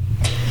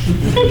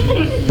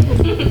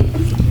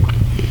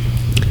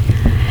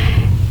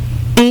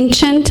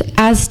 Ancient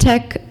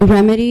Aztec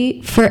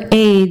remedy for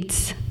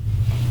AIDS,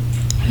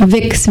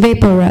 Vicks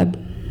VapoRub.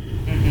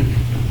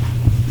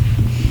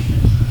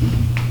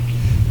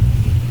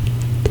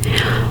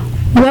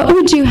 What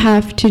would you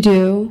have to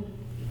do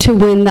to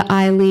win the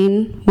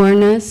Eileen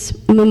Wuornos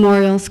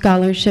Memorial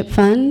Scholarship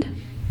Fund?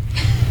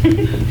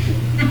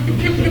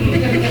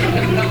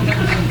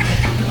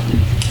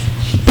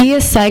 Be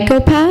a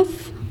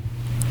psychopath?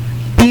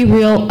 Be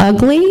real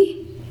ugly?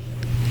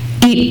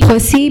 Eat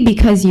pussy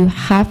because you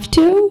have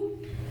to?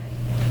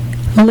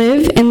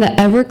 Live in the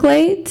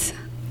Everglades?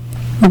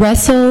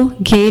 Wrestle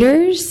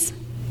gators?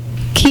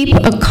 Keep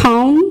a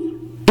comb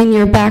in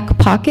your back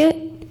pocket?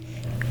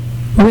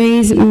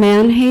 Raise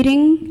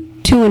man-hating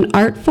to an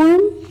art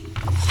form?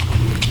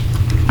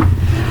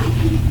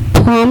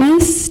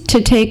 Promise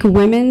to take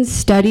women's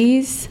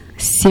studies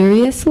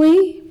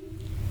seriously?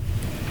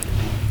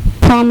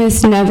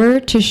 Promise never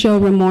to show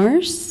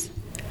remorse?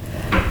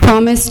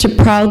 Promise to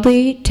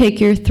proudly take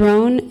your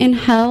throne in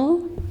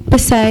hell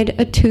beside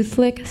a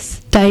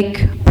toothless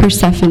dyke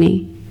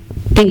Persephone.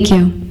 Thank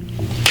you.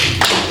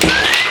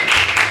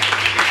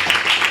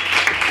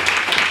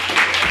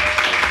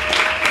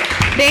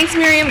 Thanks,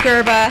 Miriam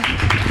Gerba,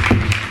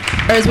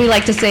 or as we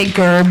like to say,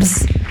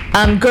 Gerbs.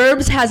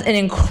 Gerbs has an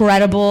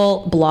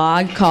incredible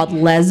blog called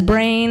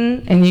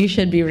Lesbrain, and you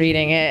should be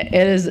reading it.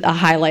 It is a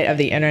highlight of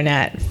the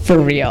internet for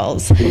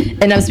reals.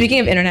 And speaking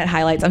of internet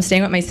highlights, I'm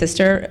staying with my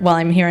sister while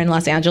I'm here in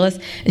Los Angeles,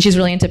 and she's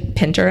really into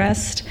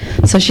Pinterest.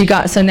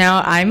 So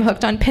now I'm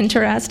hooked on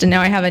Pinterest, and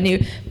now I have a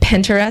new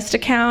Pinterest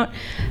account.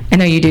 I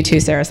know you do too,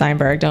 Sarah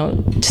Seinberg.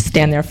 Don't just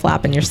stand there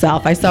flapping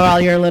yourself. I saw all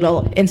your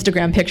little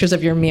Instagram pictures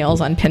of your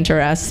meals on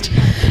Pinterest.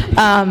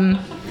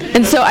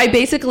 And so I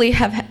basically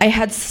I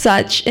had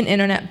such an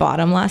internet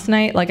bottom last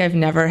night, like I've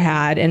never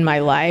had in my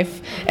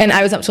life. And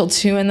I was up till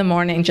 2 in the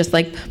morning, just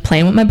like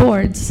playing with my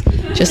boards,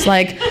 just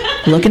like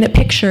looking at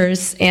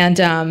pictures. And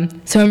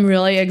so I'm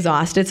really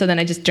exhausted. So then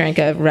I just drank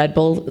a Red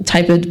Bull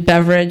type of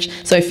beverage.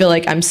 So I feel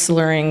like I'm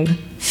slurring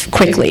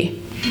quickly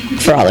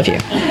for all of you.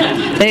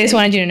 I just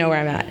wanted you to know where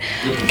I'm at.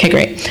 Okay,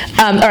 great.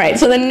 All right,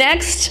 so the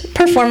next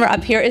performer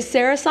up here is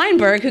Sarah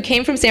Seinberg, who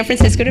came from San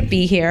Francisco to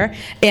be here.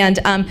 And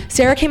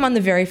Sarah came on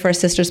the very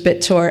first Sister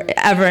Spit tour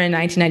ever in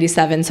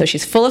 1997, so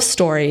she's full of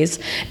stories.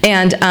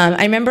 And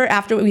I remember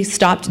after we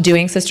stopped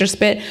doing Sister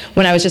Spit,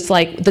 when I was just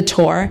like, the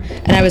tour,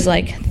 and I was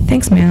like,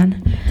 thanks,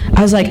 man.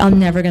 I was like, I'm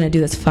never going to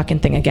do this fucking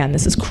thing again.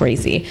 This is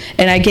crazy.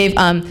 And I gave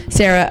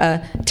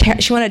Sarah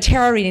she wanted a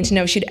tarot reading to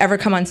know if she'd ever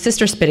come on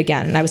Sister Spit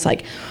again. And I was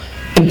like,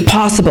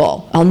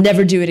 impossible. I'll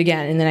never do it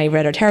again. And then I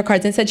read her tarot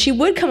cards and said she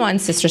would come on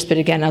Sister Spit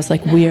again. I was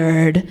like,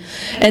 weird.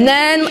 And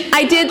then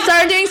I did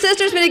start doing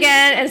Sister Spit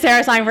again, and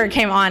Sarah Seinberg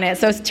came on it.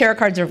 So tarot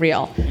cards are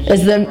real.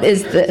 Is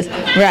this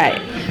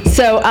right?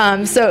 So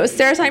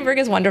Sarah Seinberg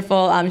is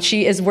wonderful.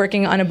 She is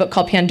working on a book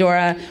called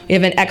Pandora. We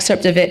have an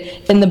excerpt of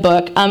it in the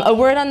book. A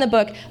word on the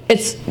book.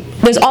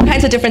 There's all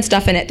kinds of different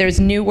stuff in it. There's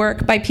new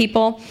work by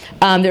people.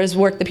 There's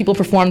work that people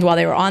performed while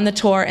they were on the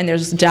tour, and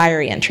there's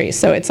diary entries.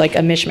 So it's like a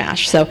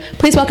mishmash. So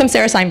please welcome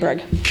Sarah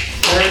Seinberg.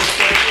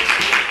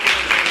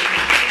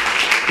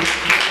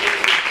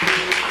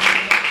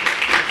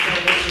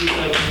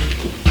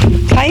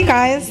 Hi, you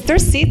guys.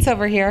 There's seats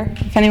over here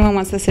if anyone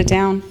wants to sit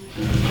down.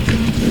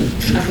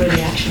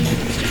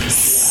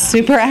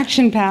 Super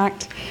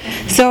action-packed.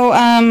 So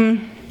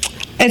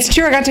it's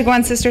true, I got to go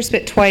on Sister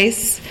Spit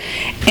twice,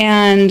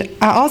 and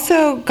I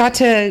also got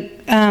to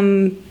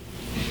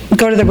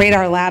go to the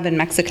Radar Lab in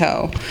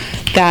Mexico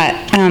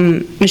that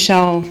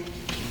Michelle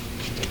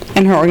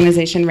and her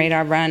organization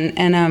Radar run,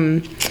 and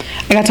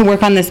I got to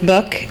work on this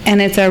book,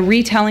 and it's a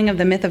retelling of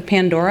the myth of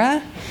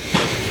Pandora.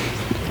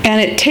 And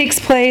it takes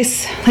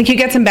place, like you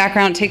get some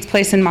background, it takes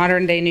place in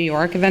modern day New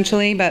York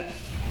eventually, but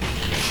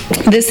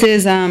this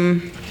is,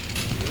 I'm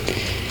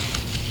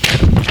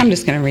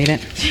just going to read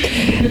it.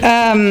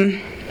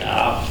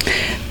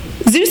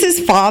 Zeus's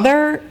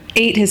father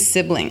ate his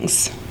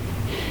siblings.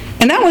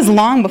 And that was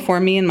long before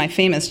me and my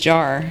famous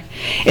jar.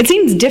 It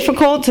seems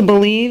difficult to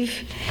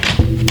believe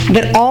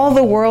that all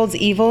the world's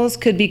evils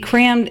could be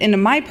crammed into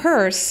my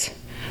purse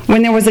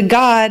when there was a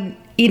God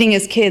eating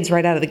his kids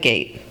right out of the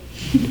gate.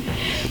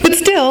 But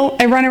still,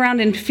 I run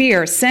around in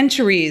fear,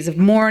 centuries of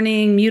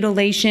mourning,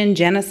 mutilation,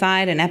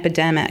 genocide, and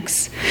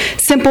epidemics,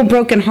 simple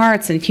broken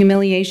hearts and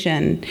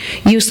humiliation,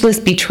 useless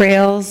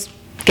betrayals,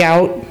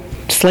 gout,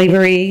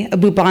 slavery, a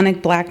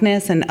bubonic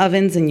blackness, and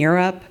ovens in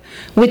Europe,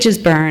 witches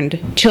burned,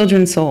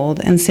 children sold,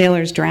 and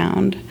sailors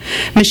drowned,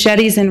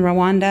 machetes in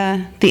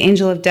Rwanda, the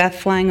angel of death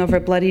flying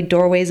over bloody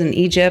doorways in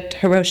Egypt,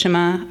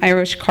 Hiroshima,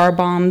 Irish car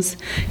bombs,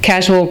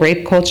 casual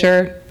rape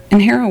culture,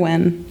 and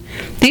heroin.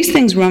 These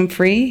things roam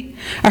free,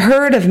 a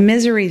herd of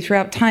misery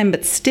throughout time,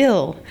 but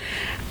still,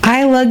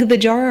 I lug the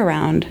jar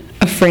around,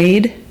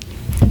 afraid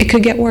it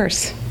could get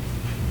worse.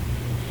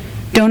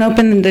 Don't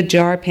open the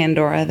jar,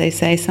 Pandora, they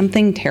say.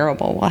 Something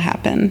terrible will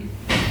happen.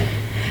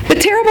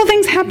 But terrible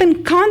things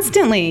happen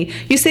constantly.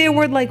 You say a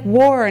word like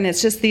war, and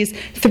it's just these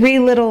 3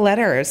 little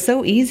letters.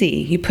 So easy.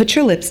 You put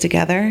your lips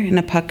together in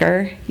a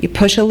pucker. You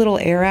push a little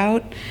air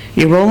out.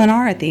 You roll an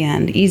R at the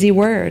end. Easy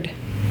word.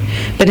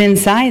 But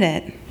inside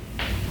it,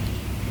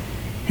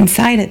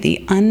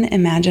 the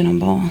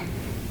unimaginable.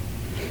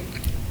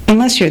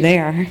 Unless you're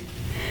there,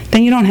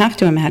 then you don't have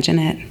to imagine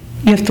it.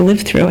 You have to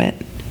live through it.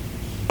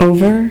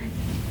 Over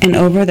and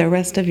over the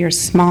rest of your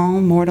small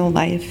mortal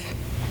life.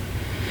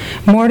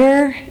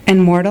 Mortar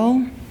and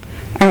mortal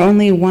are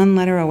only 1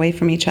 letter away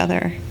from each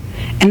other.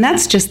 And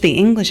that's just the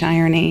English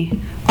irony.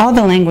 All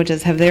the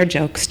languages have their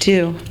jokes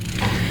too.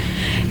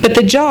 But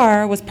the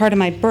jar was part of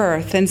my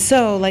birth, and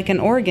so, like an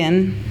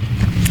organ,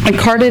 I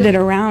carted it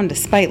around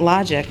despite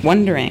logic,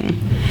 wondering.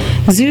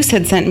 Zeus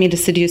had sent me to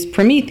seduce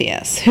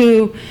Prometheus,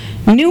 who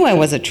knew I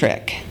was a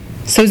trick.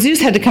 So Zeus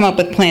had to come up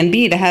with plan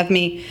B to have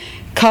me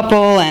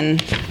couple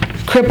and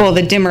cripple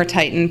the dimmer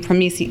titan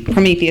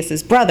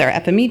Prometheus' brother,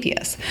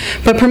 Epimetheus.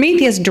 But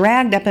Prometheus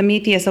dragged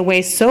Epimetheus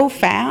away so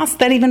fast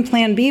that even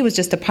plan B was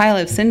just a pile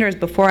of cinders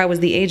before I was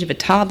the age of a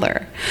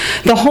toddler.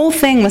 The whole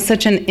thing was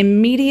such an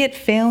immediate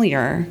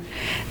failure,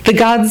 the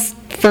gods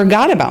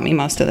forgot about me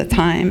most of the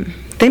time.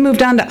 They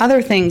moved on to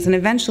other things, and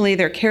eventually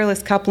their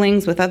careless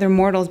couplings with other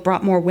mortals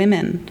brought more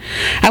women.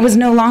 I was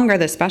no longer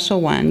the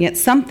special one, yet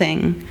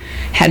something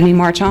had me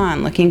march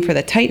on, looking for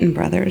the Titan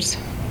brothers.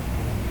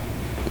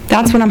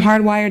 That's what I'm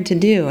hardwired to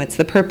do. It's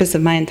the purpose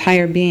of my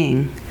entire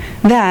being.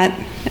 That,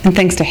 and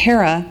thanks to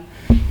Hera,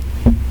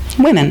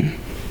 women.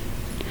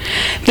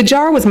 The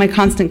jar was my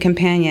constant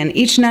companion.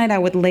 Each night I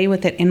would lay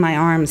with it in my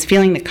arms,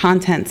 feeling the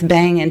contents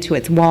bang into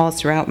its walls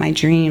throughout my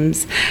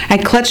dreams. I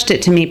clutched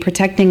it to me,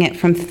 protecting it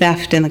from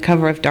theft in the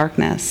cover of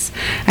darkness.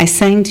 I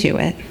sang to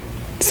it,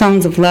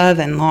 songs of love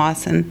and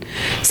loss, and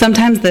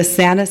sometimes the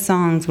saddest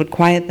songs would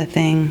quiet the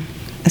thing,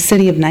 a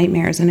city of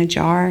nightmares in a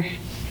jar.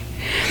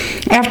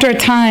 After a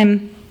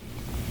time,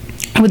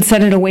 I would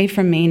set it away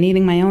from me,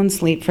 needing my own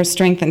sleep for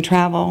strength and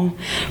travel.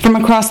 From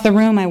across the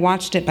room, I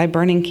watched it by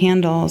burning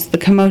candles, the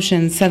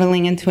commotion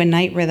settling into a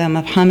night rhythm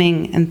of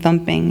humming and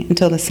thumping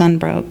until the sun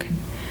broke.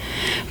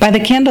 By the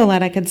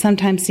candlelight, I could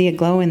sometimes see a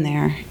glow in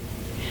there.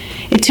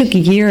 It took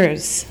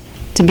years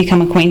to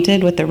become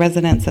acquainted with the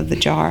residents of the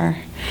jar,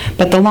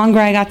 but the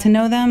longer I got to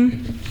know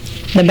them,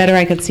 the better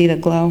I could see the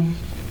glow.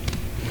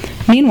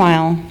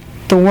 Meanwhile,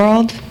 the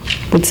world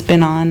would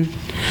spin on.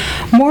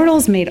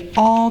 Mortals made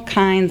all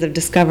kinds of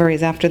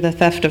discoveries after the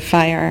theft of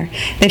fire.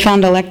 They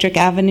found electric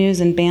avenues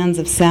and bands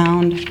of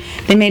sound.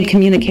 They made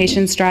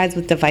communication strides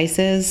with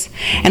devices,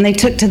 and they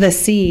took to the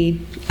sea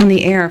and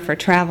the air for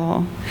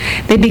travel.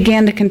 They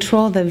began to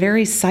control the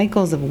very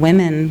cycles of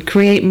women,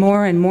 create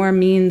more and more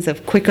means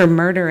of quicker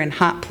murder in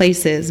hot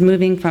places,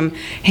 moving from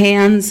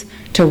hands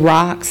to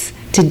rocks,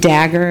 to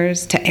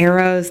daggers, to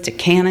arrows, to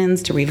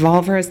cannons, to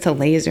revolvers, to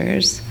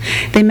lasers.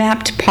 They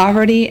mapped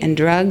poverty and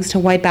drugs to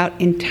wipe out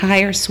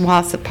entire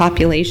swaths of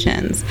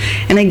populations,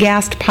 and they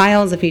gassed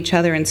piles of each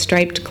other in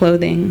striped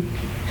clothing.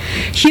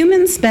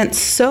 Humans spent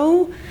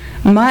so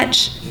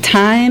much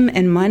time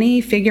and money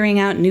figuring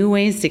out new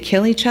ways to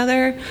kill each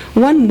other,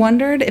 one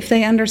wondered if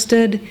they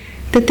understood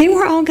that they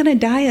were all going to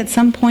die at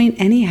some point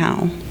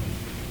anyhow.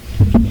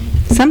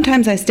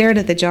 Sometimes I stared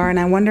at the jar and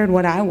I wondered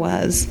what I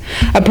was.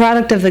 A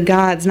product of the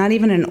gods, not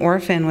even an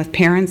orphan with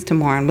parents to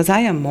mourn. Was I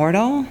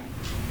immortal?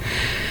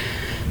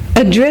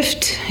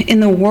 Adrift in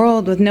the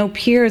world with no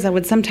peers, I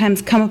would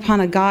sometimes come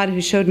upon a god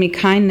who showed me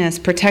kindness,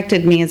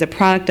 protected me as a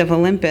product of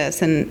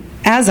Olympus, and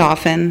as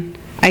often,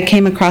 I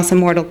came across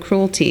immortal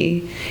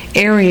cruelty,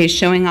 Ares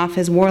showing off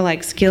his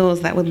warlike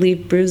skills that would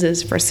leave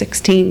bruises for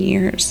 16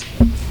 years.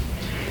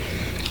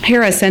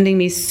 Hera sending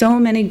me so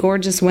many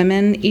gorgeous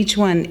women, each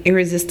one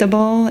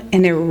irresistible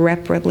and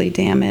irreparably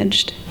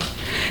damaged.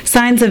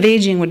 Signs of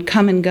aging would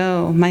come and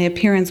go. My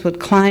appearance would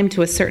climb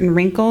to a certain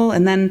wrinkle,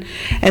 and then,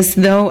 as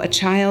though a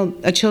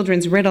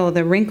children's riddle,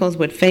 the wrinkles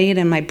would fade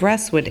and my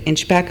breasts would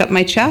inch back up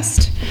my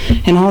chest.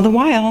 And all the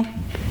while,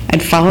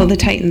 I'd follow the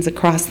Titans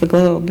across the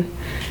globe,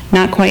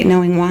 not quite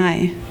knowing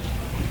why.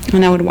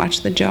 And I would watch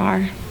the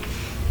jar.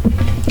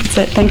 That's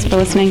it. Thanks for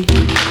listening.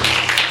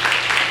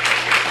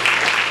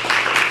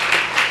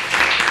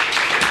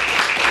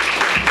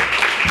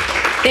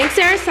 Thanks,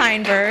 Sarah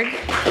Seinberg.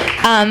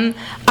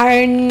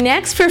 Our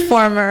next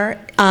performer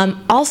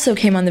also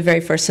came on the very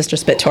first Sister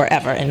Spit tour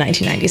ever in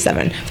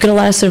 1997. We've got a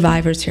lot of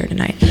survivors here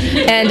tonight.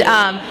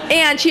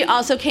 And she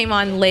also came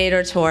on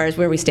later tours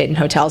where we stayed in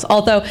hotels.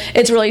 Although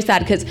it's really sad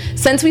because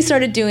since we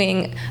started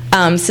doing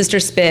Sister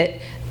Spit,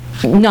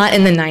 not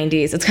in the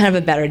 90s, it's kind of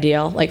a better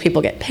deal. Like,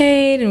 people get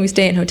paid and we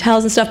stay in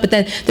hotels and stuff, but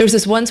then there was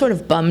this one sort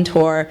of bum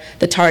tour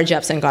that Tara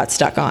Jepsen got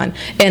stuck on.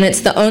 And it's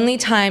the only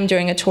time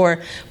during a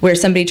tour where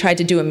somebody tried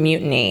to do a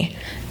mutiny.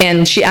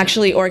 And she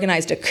actually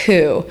organized a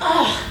coup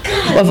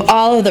of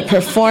all of the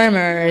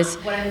performers.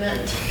 What I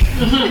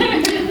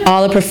meant.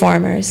 All the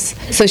performers.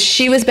 So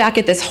she was back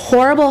at this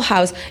horrible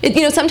house.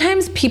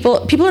 Sometimes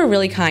people are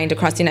really kind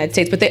across the United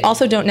States, but they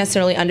also don't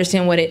necessarily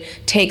understand what it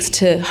takes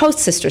to host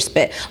Sister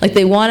Spit. Like,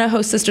 they want to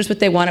host Sister Spit,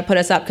 they want to put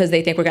us up because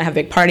they think we're going to have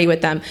a big party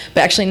with them,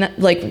 but actually,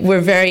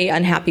 we're very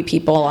unhappy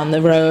people on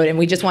the road, and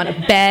we just want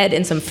a bed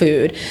and some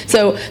food.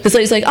 So this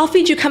lady's like, I'll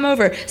feed you, come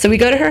over. So we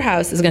go to her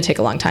house. This is going to take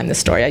a long time, this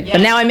story.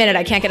 But now I'm in it.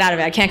 I can't get out of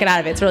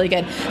it. It's really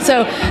good.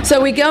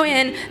 So we go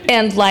in,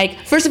 and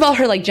first of all,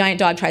 her giant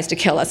dog tries to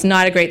kill us.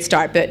 Not a great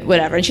start, but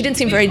whatever. And she didn't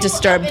seem very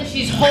disturbed. And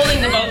she's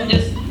holding the boat and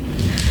just...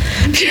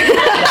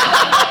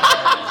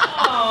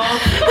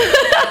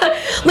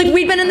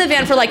 We'd been in the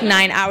van for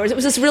 9 hours. It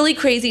was this really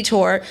crazy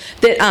tour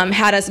that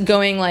had us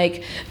going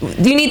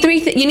you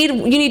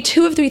need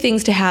two of three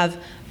things to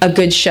have a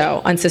good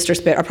show on Sister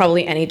Spit, or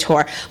probably any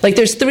tour.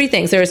 There's three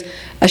things. There's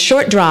a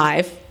short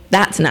drive,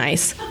 that's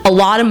nice. A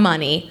lot of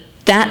money,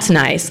 that's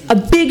nice. A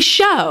big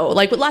show,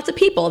 with lots of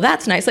people,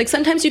 that's nice.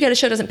 Sometimes you get a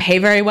show that doesn't pay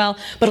very well,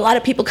 but a lot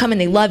of people come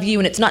and they love you,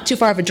 and it's not too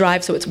far of a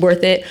drive, so it's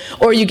worth it.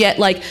 Or you get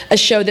a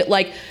show that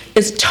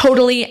is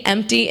totally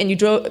empty, and you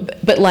drove,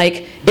 but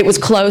it was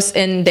close,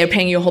 and they're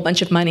paying you a whole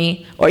bunch of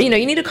money. Or you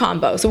need a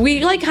combo. So we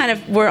kind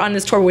of were on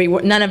this tour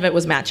where none of it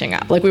was matching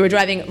up. We were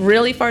driving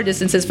really far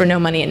distances for no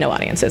money and no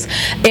audiences.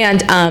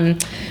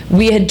 And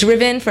we had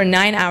driven for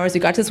 9 hours.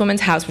 We got to this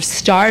woman's house. We're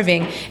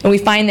starving, and we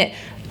find that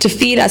to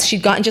feed us,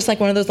 she'd gotten just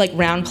one of those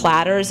round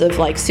platters of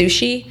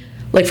sushi,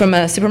 from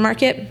a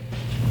supermarket.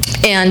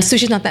 And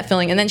sushi's not that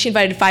filling. And then she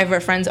invited 5 of her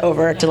friends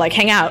over to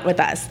hang out with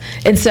us.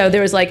 And so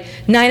there was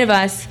 9 of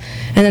us,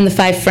 and then the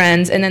 5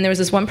 friends. And then there was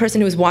this one person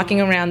who was walking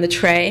around the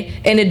tray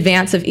in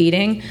advance of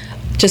eating,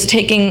 just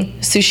taking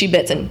sushi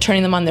bits and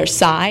turning them on their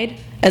side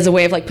as a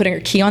way of like putting her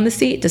key on the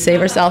seat to save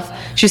herself.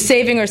 She was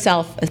saving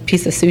herself a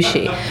piece of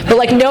sushi. But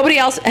like nobody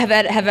else have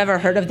ever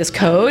heard of this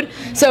code.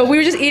 So we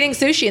were just eating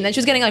sushi, and then she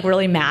was getting like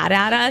really mad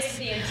at us.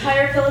 The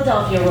entire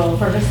Philadelphia roll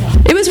for herself.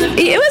 It was a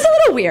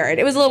little weird.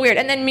 It was a little weird.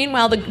 And then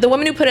meanwhile, the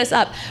woman who put us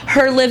up,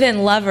 her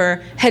live-in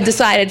lover had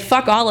decided,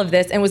 fuck all of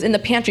this, and was in the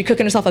pantry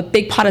cooking herself a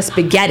big pot of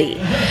spaghetti.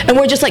 And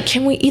we're just like,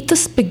 can we eat the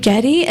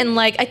spaghetti? And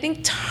like, I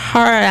think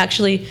Tara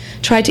actually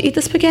tried to eat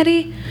the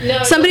spaghetti.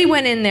 No, somebody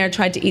went in there,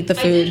 tried to eat the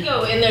I food. did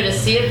go in there to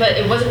see it, but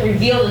it wasn't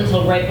revealed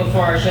until right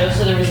before our show,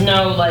 so there was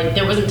no, like,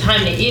 there wasn't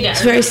time to eat it.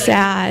 It's very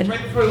sad.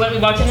 Right before we went,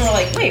 we walked in and we're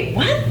like, wait,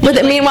 what?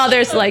 But meanwhile,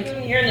 there's like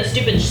You're in a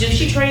stupid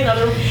sushi tray in the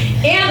other room,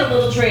 and a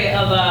little tray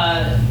of,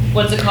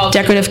 what's it called?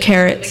 decorative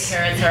carrots. The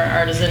carrots are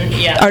artisan,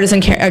 yeah.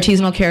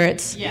 Artisanal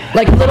carrots. Yeah.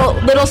 Like a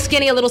little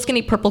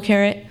skinny purple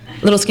carrot,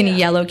 little skinny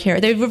yellow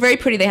carrot. They were very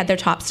pretty. They had their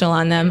top still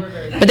on them,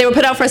 but they were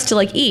put out for us to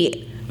like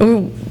eat.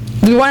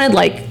 We wanted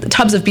like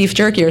tubs of beef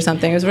jerky or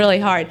something. It was really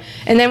hard.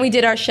 And then we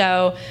did our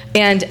show,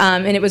 and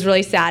it was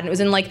really sad. And it was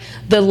in like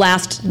the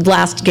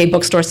last gay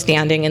bookstore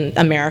standing in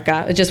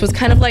America. It just was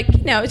kind of like,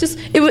 you know,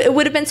 it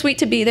would have been sweet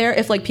to be there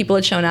if like people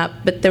had shown up,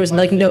 but there was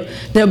like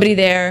nobody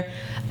there.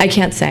 I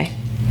can't say.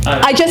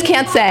 I just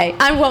can't say.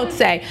 I won't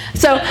say.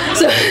 So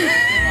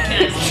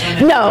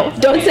no,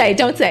 don't say.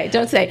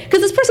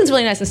 Because this person's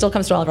really nice and still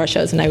comes to all of our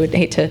shows, and I would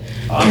hate for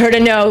her to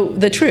know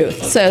the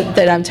truth, so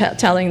that I'm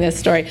telling this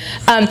story.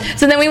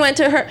 So then we went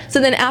to her. So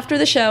then after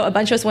the show, a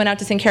bunch of us went out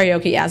to sing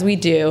karaoke, as we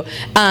do.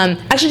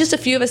 Actually, just a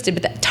few of us did,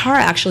 but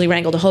Tara actually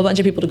wrangled a whole bunch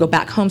of people to go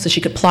back home so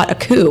she could plot a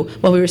coup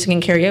while we were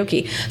singing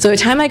karaoke. So by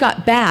the time I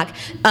got back,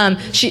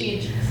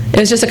 it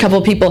was just a couple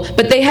of people,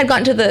 but they had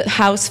gotten to the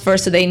house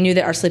first, so they knew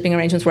that our sleeping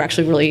arrangements were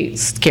actually really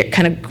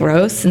kind of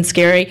gross and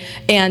scary.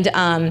 And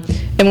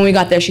when we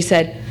got there, she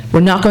said,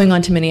 "We're not going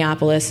on to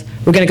Minneapolis.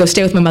 We're going to go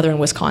stay with my mother in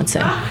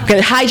Wisconsin. We're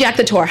going to hijack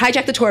the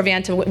tour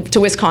van to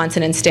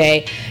Wisconsin and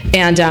stay."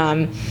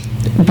 And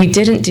we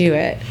didn't do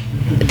it.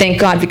 Thank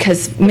God,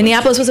 because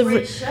Minneapolis was a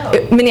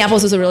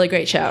really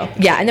great show.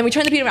 Yeah, and then we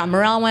turned the beat around.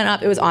 Morale went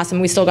up. It was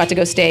awesome. We still got to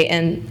go stay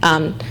in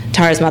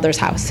Tara's mother's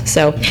house.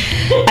 So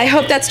I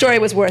hope that story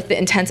was worth the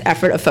intense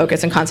effort of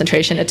focus and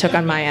concentration it took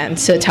on my end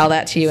to tell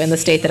that to you in the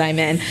state that I'm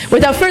in.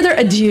 Without further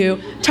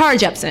ado, Tara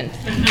Jepson.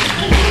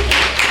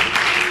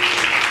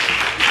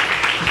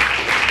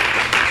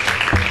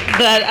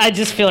 That I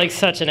just feel like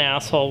such an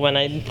asshole when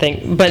I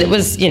think, but it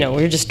was, we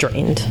were just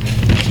drained.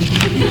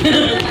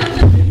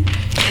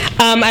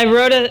 I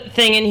wrote a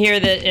thing in here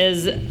that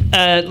is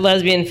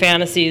lesbian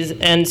fantasies,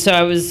 and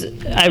so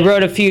I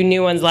wrote a few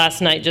new ones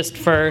last night just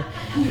for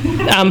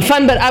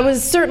fun, but I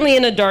was certainly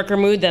in a darker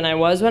mood than I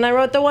was when I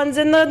wrote the ones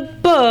in the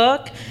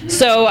book,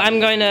 so I'm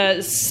going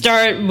to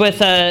start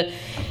with a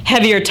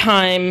heavier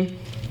time,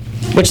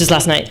 which is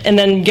last night, and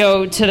then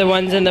go to the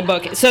ones in the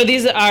book. So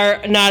these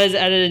are not as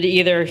edited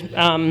either.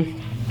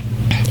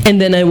 And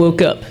then I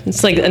woke up.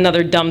 It's like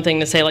another dumb thing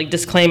to say, like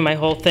disclaim my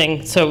whole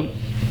thing. So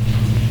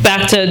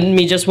back to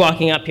me just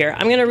walking up here.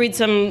 I'm going to read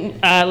some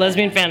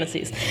lesbian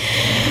fantasies.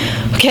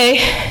 Okay?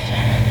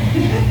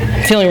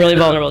 I'm feeling really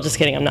vulnerable. Just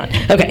kidding, I'm not.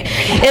 Okay.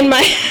 In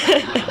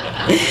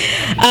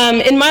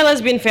my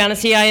lesbian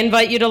fantasy, I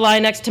invite you to lie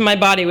next to my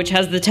body, which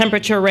has the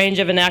temperature range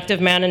of an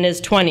active man in his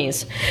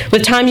 20s.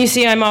 With time, you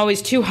see I'm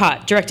always too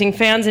hot, directing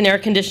fans and air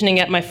conditioning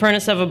at my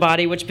furnace of a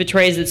body, which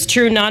betrays its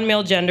true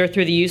non-male gender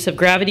through the use of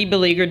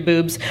gravity-beleaguered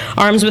boobs,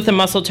 arms with the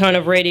muscle tone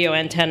of radio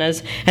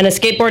antennas, and a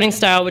skateboarding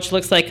style which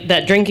looks like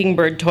that drinking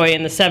bird toy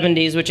in the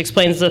 70s, which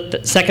explains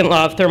the second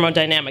law of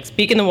thermodynamics.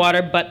 Beak in the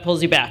water, butt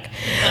pulls you back.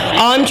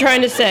 All I'm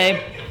trying to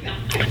say...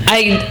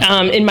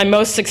 in my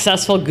most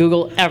successful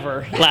Google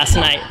ever last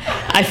night,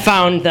 I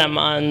found them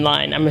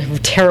online. I'm a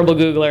terrible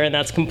Googler, and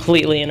that's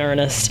completely in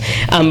earnest,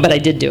 but I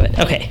did do it.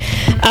 Okay.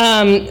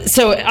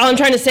 So all I'm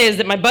trying to say is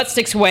that my butt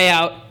sticks way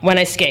out when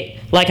I skate,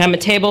 like I'm a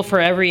table for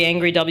every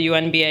angry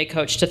WNBA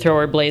coach to throw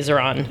her blazer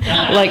on.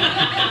 Like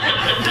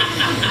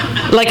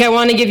I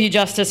want to give you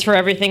justice for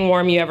everything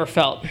warm you ever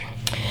felt.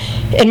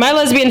 In my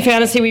lesbian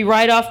fantasy, we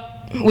ride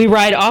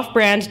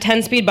off-brand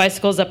 10-speed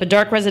bicycles up a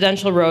dark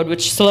residential road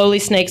which slowly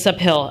snakes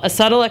uphill. A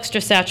subtle,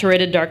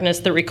 extra-saturated darkness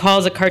that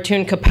recalls a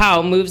cartoon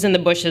kapow moves in the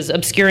bushes,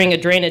 obscuring a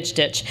drainage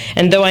ditch.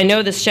 And though I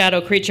know this shadow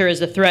creature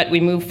is a threat, we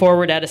move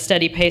forward at a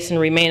steady pace and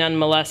remain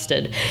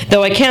unmolested.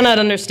 Though I cannot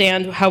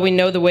understand how we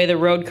know the way the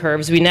road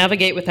curves, we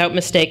navigate without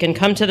mistake and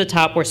come to the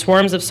top where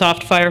swarms of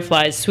soft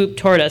fireflies swoop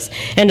toward us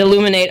and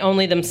illuminate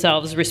only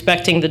themselves,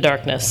 respecting the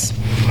darkness.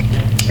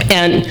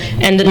 And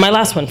my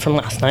last one from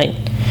last night.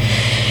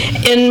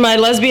 In my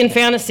lesbian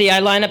fantasy, I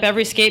line up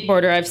every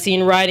skateboarder I've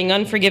seen riding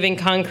unforgiving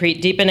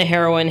concrete deep in a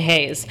heroin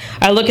haze.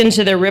 I look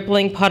into their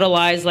rippling puddle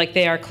eyes like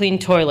they are clean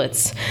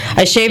toilets.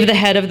 I shave the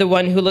head of the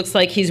one who looks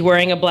like he's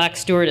wearing a black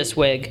stewardess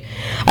wig.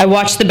 I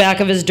watch the back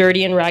of his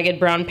dirty and ragged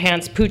brown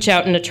pants pooch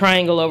out in a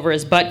triangle over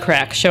his butt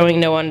crack, showing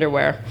no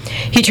underwear.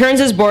 He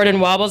turns his board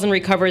and wobbles and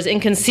recovers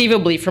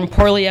inconceivably from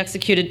poorly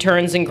executed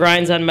turns and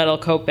grinds on metal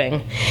coping.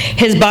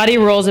 His body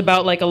rolls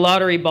about like a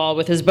lottery ball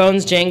with his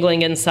bones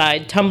jangling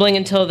inside, tumbling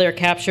until they're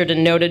captured respected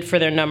and noted for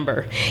their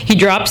number. He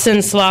drops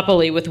in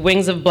sloppily with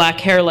wings of black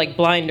hair like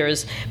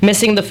blinders,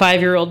 missing the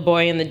 5-year-old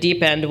boy in the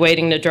deep end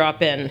waiting to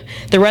drop in.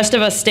 The rest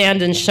of us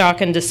stand in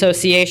shock and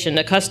dissociation,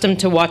 accustomed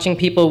to watching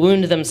people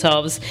wound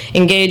themselves,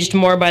 engaged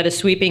more by the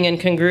sweeping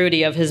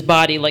incongruity of his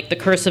body like the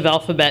cursive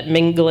alphabet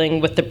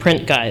mingling with the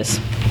print guys.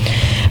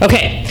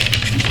 Okay.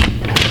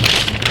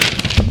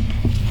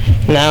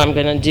 Now I'm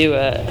going to do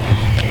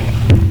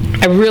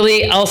I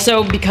really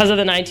also, because of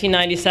the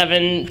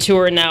 1997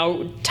 tour,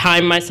 now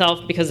time myself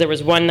because there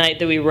was one night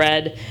that we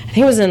read, I think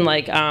it was in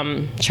like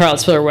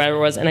Charlottesville or whatever it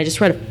was, and I just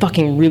read a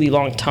fucking really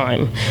long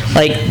time.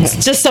 Like,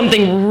 just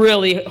something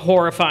really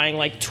horrifying,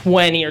 like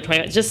 20 or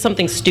 20, just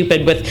something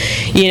stupid with,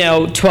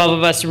 12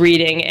 of us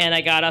reading, and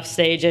I got off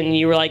stage and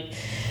you were like,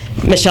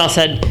 Michelle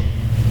said,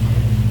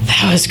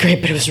 that was great,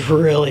 but it was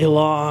really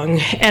long.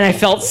 And I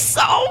felt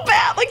so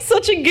bad, like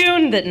such a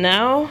goon, that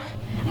now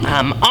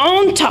I'm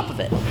on top of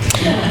it.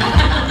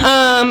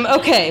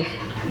 Okay.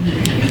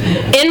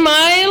 In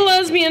my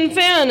lesbian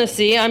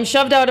fantasy, I'm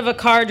shoved out of a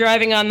car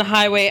driving on the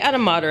highway at a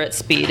moderate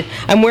speed.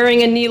 I'm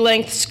wearing a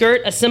knee-length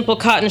skirt, a simple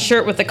cotton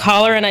shirt with a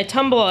collar, and I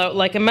tumble out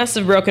like a mess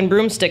of broken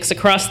broomsticks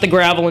across the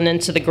gravel and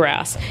into the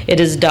grass. It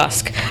is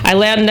dusk. I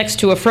land next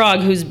to a frog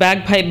whose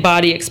bagpipe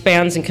body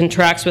expands and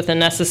contracts with a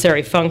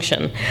necessary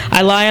function.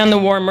 I lie on the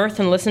warm earth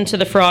and listen to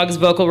the frog's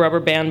vocal rubber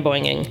band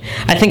boinging.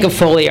 I think of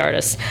Foley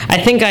artists. I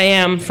think I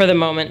am, for the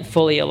moment,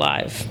 fully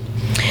alive.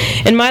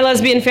 In my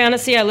lesbian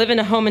fantasy, I live in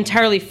a home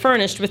entirely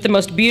furnished with the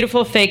most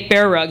beautiful fake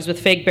bear rugs with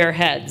fake bear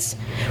heads.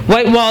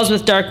 White walls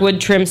with dark wood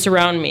trim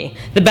surround me.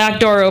 The back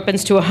door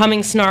opens to a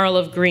humming snarl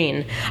of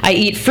green. I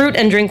eat fruit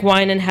and drink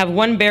wine and have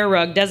one bear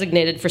rug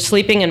designated for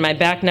sleeping, and my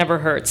back never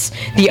hurts.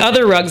 The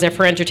other rugs are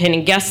for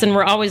entertaining guests, and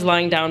we're always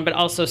lying down but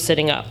also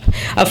sitting up.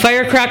 A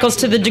fire crackles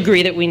to the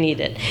degree that we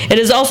need it. It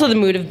is also the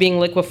mood of being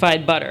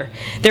liquefied butter.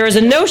 There is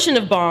a notion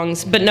of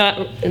bongs,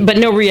 but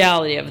no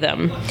reality of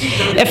them.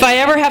 If I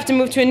ever have to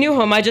move to a new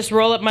home, I just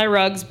roll up my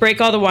rugs, break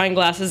all the wine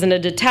glasses in a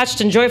detached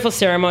and joyful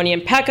ceremony,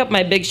 and pack up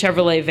my big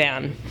Chevrolet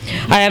van.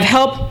 I have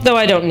help, though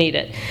I don't need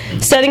it.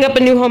 Setting up a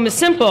new home is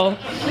simple,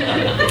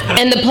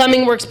 and the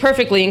plumbing works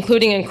perfectly,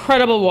 including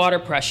incredible water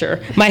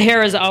pressure. My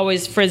hair is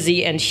always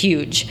frizzy and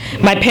huge.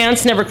 My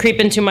pants never creep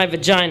into my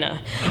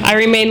vagina. I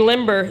remain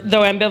limber,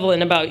 though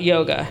ambivalent about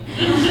yoga.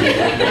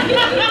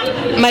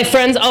 My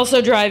friends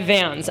also drive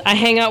vans. I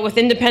hang out with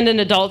independent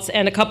adults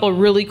and a couple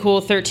really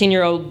cool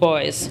 13-year-old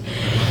boys.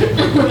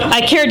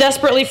 I care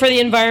desperately for the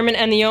environment,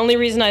 and the only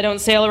reason I don't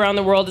sail around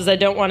the world is I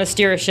don't want to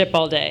steer a ship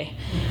all day.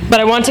 But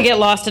I want to get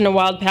lost in a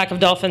wild pack of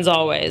dolphins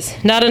always.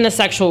 Not in a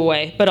sexual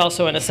way, but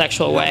also in a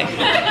sexual way.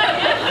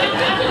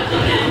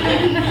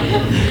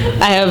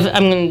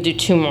 I'm going to do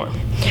 2 more.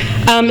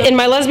 In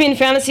my lesbian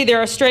fantasy, there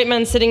are straight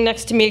men sitting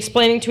next to me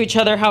explaining to each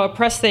other how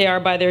oppressed they are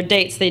by their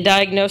dates. They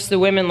diagnose the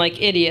women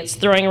like idiots,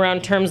 throwing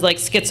around terms like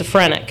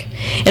schizophrenic.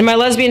 In my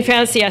lesbian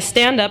fantasy, I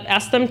stand up,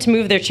 ask them to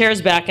move their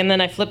chairs back, and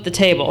then I flip the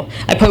table.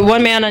 I put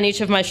one man on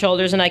each of my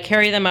shoulders, and I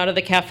carry them out of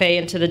the cafe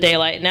into the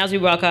daylight. And as we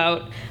walk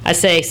out, I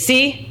say,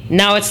 "See,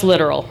 now it's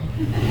literal."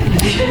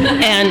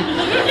 And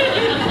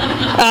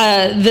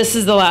this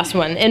is the last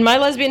one. In my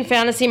lesbian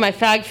fantasy, my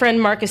fag friend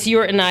Marcus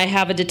Ewart and I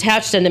have a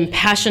detached and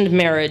impassioned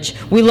marriage.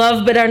 We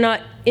love but are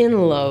not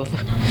in love.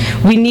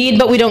 We need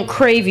but we don't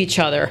crave each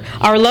other.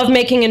 Our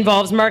lovemaking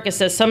involves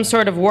Marcus as some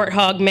sort of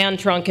warthog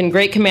man-trunk in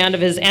great command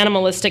of his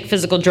animalistic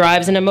physical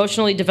drives and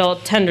emotionally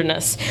developed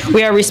tenderness.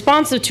 We are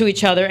responsive to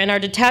each other, and our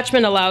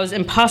detachment allows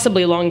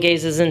impossibly long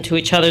gazes into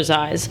each other's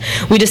eyes.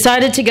 We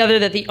decided together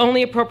that the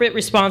only appropriate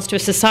response to a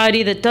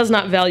society that does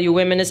not value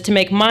women is to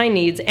make my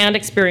needs and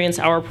experience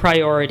our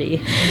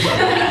priority.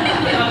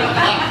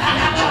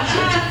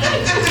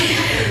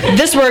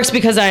 This works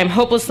because I am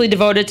hopelessly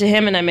devoted to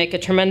him and I make a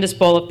tremendous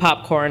bowl of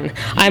popcorn.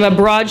 I'm a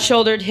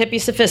broad-shouldered hippie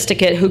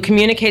sophisticate who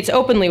communicates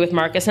openly with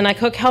Marcus, and I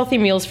cook healthy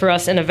meals for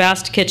us in a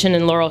vast kitchen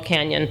in Laurel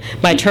Canyon.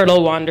 My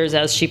turtle wanders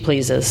as she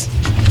pleases.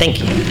 Thank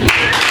you.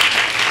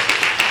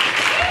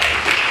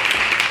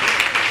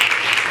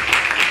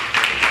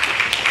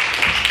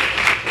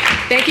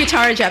 Thank you,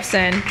 Tara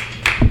Jepson.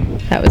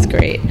 That was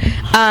great.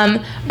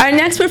 Our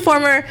next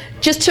performer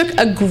just took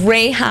a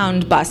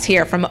Greyhound bus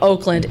here from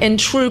Oakland in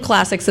true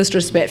classic Sister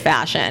Spit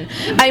fashion.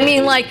 I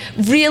mean,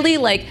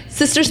 really,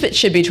 Sister Spit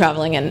should be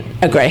traveling in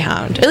a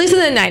Greyhound. At least in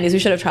the 90s, we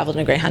should have traveled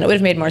in a Greyhound. It would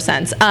have made more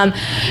sense.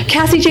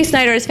 Cassie J.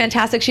 Snyder is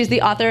fantastic. She's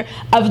the author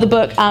of the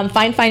book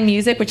Fine Fine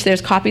Music, which there's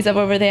copies of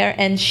over there,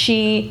 and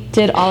she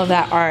did all of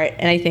that art,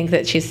 and I think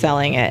that she's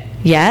selling it.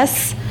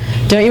 Yes?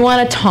 Don't you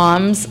want a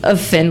Toms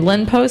of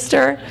Finland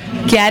poster?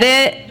 Get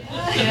it?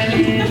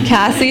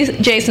 Cassie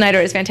J. Snyder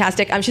is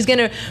fantastic. She's going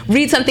to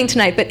read something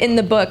tonight, but in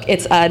the book,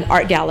 it's an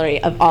art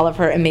gallery of all of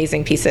her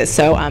amazing pieces.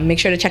 So make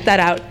sure to check that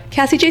out.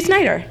 Cassie J.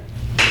 Snyder.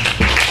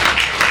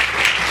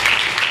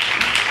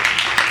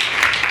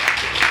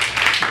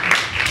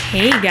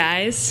 Hey,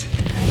 guys.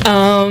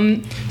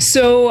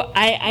 So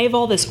I have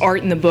all this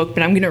art in the book,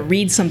 but I'm going to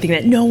read something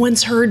that no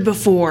one's heard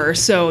before.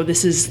 So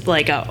this is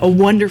like a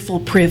wonderful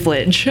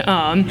privilege.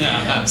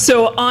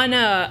 So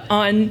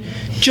on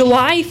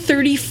July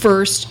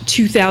 31st,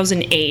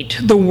 2008,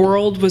 the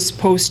world was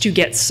supposed to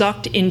get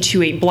sucked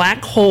into a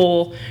black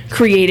hole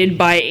created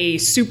by a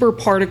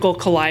superparticle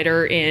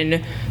collider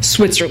in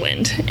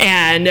Switzerland.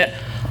 And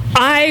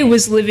I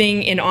was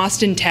living in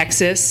Austin,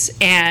 Texas,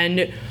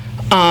 and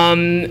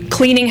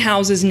cleaning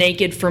houses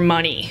naked for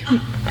money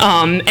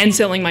and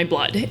selling my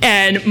blood.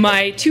 And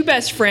my two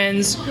best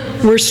friends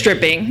were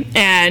stripping.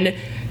 And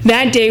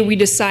that day we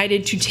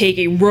decided to take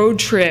a road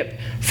trip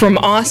from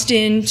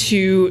Austin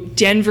to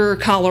Denver,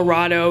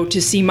 Colorado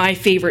to see my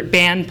favorite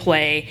band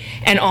play,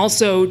 and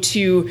also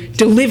to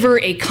deliver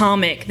a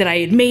comic that I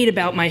had made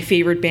about my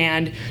favorite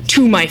band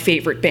to my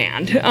favorite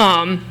band.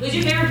 Who's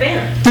your favorite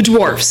band? The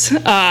Dwarfs,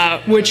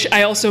 which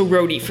I also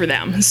roadie for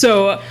them.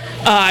 So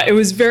it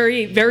was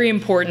very, very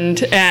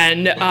important,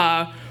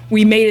 and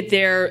we made it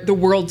there. The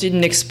world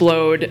didn't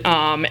explode,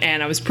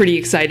 and I was pretty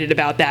excited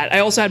about that. I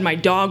also had my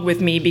dog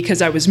with me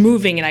because I was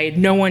moving and I had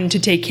no one to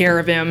take care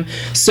of him,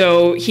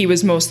 so he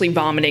was mostly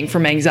vomiting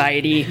from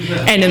anxiety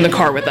and in the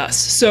car with us.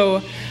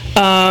 So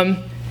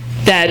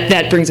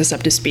that brings us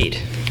up to speed.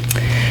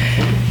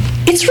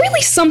 It's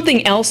really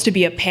something else to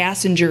be a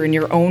passenger in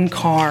your own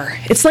car.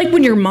 It's like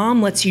when your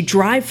mom lets you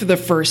drive for the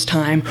first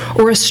time,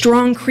 or a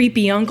strong,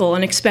 creepy uncle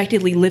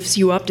unexpectedly lifts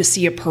you up to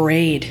see a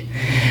parade.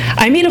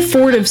 I made a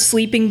fort of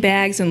sleeping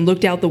bags and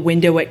looked out the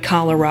window at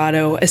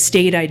Colorado, a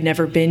state I'd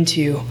never been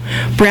to.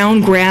 Brown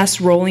grass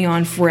rolling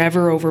on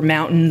forever over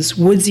mountains,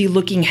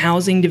 woodsy-looking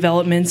housing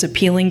developments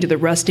appealing to the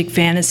rustic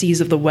fantasies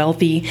of the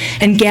wealthy,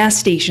 and gas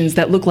stations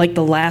that look like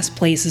the last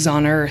places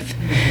on earth.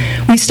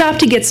 We stopped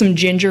to get some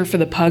ginger for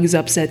the pug's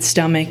upset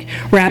stomach,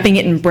 wrapping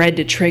it in bread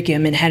to trick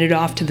him, and headed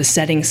off to the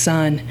setting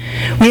sun.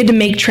 We had to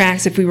make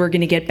tracks if we were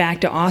going to get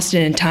back to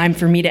Austin in time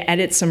for me to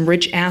edit some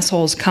rich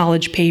asshole's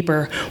college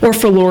paper, or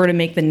for Laura to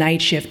make the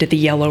night shift at the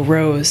Yellow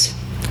Rose.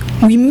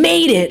 "We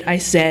made it," I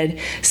said,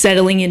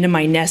 settling into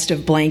my nest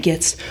of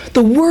blankets.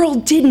 "The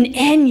world didn't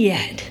end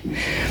yet."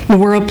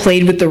 Laura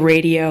played with the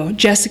radio.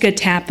 Jessica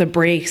tapped the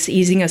brakes,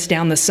 easing us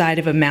down the side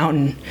of a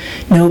mountain.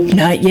 "Nope,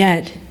 not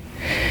yet."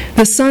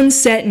 The sun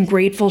set in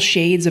grateful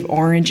shades of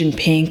orange and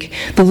pink.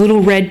 The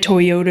little red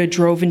Toyota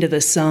drove into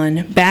the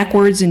sun,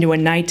 backwards into a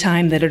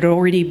nighttime that had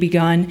already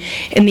begun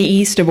in the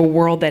east of a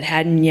world that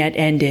hadn't yet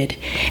ended.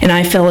 And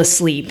I fell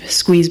asleep,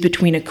 squeezed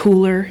between a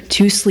cooler,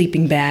 2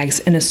 sleeping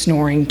bags, and a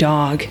snoring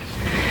dog.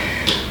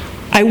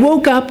 I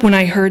woke up when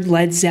I heard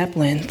Led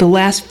Zeppelin, the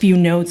last few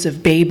notes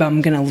of "Babe,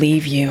 I'm Gonna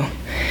Leave You."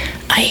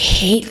 I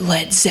hate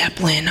Led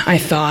Zeppelin, I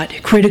thought,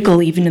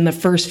 critical even in the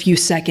first few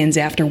seconds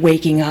after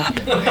waking up.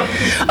 "Oh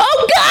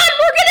God,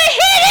 we're gonna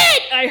hit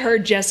it!" I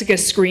heard Jessica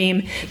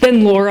scream,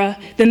 then Laura,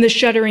 then the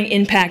shuddering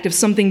impact of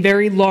something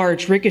very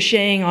large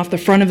ricocheting off the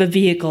front of a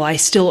vehicle I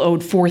still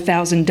owed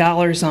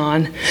 $4,000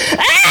 on.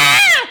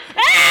 Ah!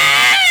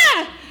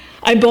 Ah!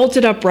 I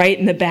bolted upright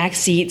in the back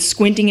seat,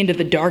 squinting into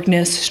the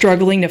darkness,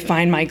 struggling to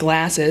find my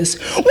glasses.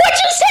 "What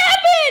just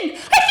happened?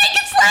 I think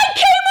its light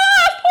came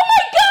off! Oh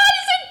my God,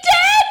 is it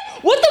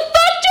dead? What the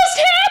fuck just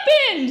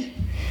happened?"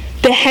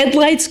 The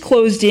headlights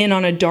closed in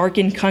on a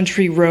darkened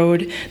country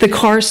road, the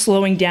car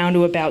slowing down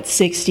to about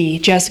 60,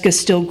 Jessica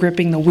still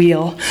gripping the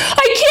wheel.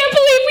 "I can't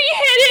believe we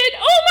hit it!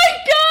 Oh my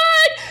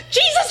God!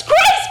 Jesus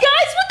Christ,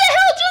 guys, what the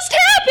hell just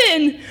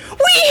happened?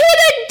 We hit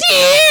a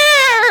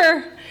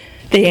deer!"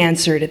 They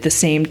answered at the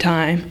same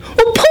time.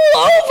 "Well,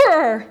 pull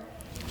over!"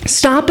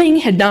 Stopping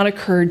had not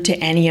occurred to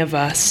any of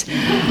us.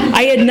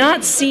 I had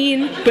not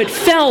seen but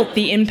felt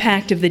the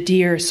impact of the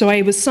deer, so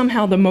I was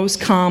somehow the most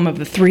calm of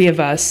the three of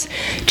us.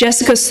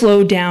 Jessica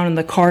slowed down and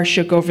the car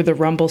shook over the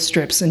rumble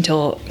strips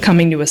until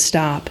coming to a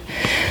stop.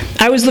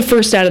 I was the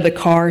first out of the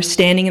car,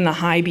 standing in the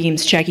high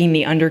beams checking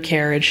the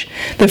undercarriage.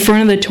 The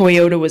front of the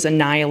Toyota was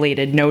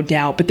annihilated, no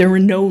doubt, but there were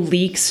no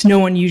leaks,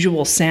 no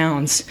unusual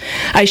sounds.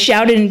 I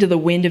shouted into the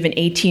wind of an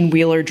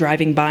 18-wheeler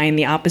driving by in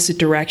the opposite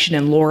direction,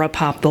 and Laura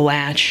popped the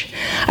latch.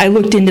 I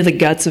looked into the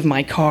guts of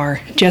my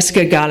car.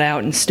 Jessica got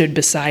out and stood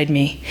beside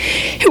me.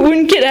 It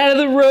wouldn't get out of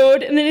the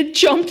road, and then it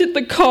jumped at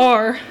the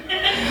car.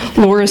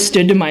 Laura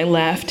stood to my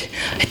left.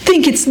 "I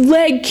think its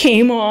leg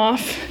came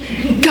off."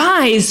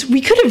 "Guys,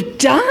 we could have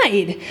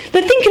died.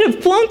 That thing could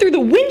have flown through the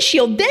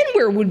windshield. Then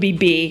where would we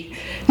be?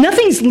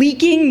 Nothing's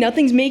leaking.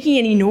 Nothing's making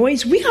any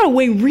noise. We got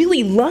away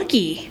really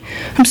lucky."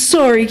 "I'm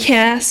sorry,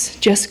 Cass."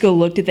 Jessica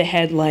looked at the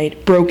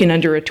headlight, broken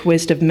under a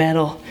twist of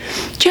metal.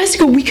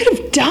 "Jessica, we could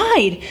have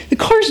died. The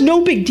car's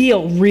no big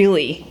deal,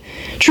 really."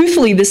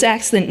 Truthfully, this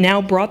accident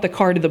now brought the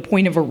car to the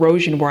point of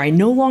erosion where I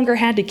no longer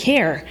had to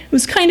care. It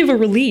was kind of a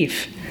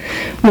relief.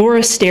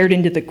 Laura stared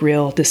into the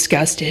grill,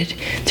 disgusted.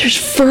 "There's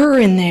fur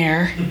in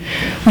there."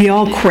 We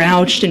all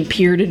crouched and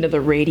peered into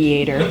the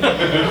radiator.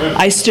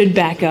 I stood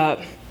back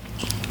up.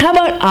 "How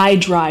about I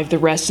drive the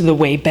rest of the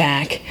way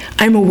back?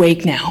 I'm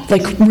awake now,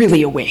 like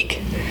really awake."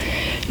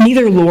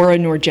 Neither Laura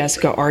nor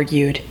Jessica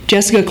argued.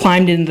 Jessica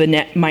climbed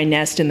into my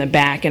nest in the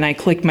back, and I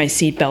clicked my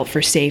seatbelt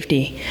for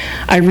safety.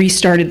 I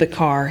restarted the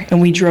car, and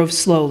we drove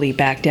slowly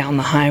back down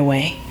the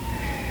highway.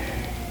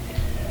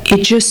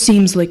 "It just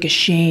seems like a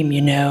shame,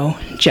 you know,"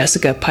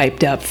 Jessica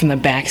piped up from the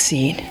back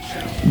seat.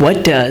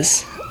 "What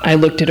does?" I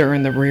looked at her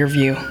in the rear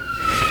view.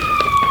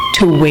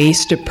 "To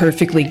waste a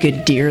perfectly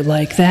good deer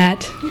like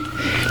that?"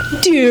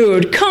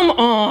 Dude, come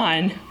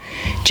on!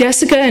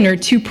 Jessica and her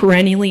 2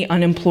 perennially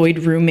unemployed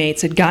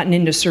roommates had gotten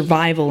into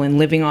survival and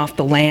living off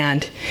the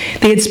land.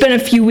 They had spent a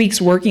few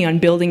weeks working on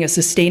building a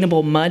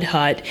sustainable mud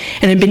hut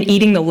and had been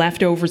eating the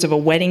leftovers of a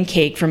wedding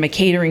cake from a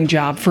catering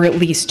job for at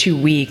least 2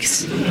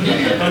 weeks.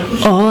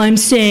 "All I'm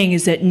saying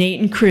is that Nate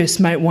and Chris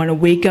might want to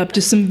wake up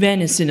to some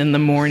venison in the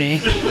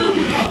morning."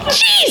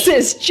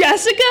 Jesus,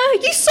 Jessica!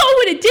 You saw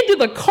what it did to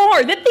the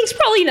car! That thing's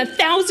probably in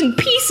 1,000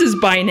 pieces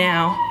by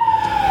now.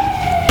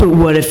 But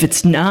what if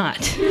it's not?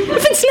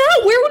 If it's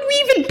not, where would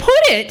we even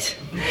put it?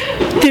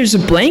 There's a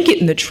blanket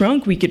in the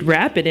trunk we could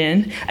wrap it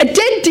in. A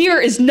dead deer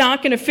is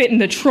not going to fit in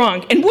the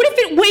trunk. And what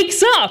if it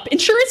wakes up?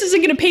 Insurance isn't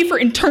going to pay for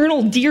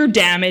internal deer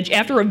damage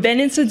after a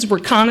venison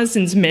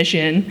reconnaissance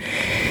mission.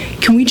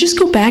 Can we just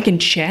go back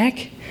and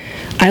check?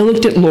 I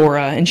looked at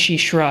Laura, and she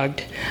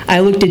shrugged. I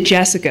looked at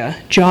Jessica,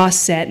 jaw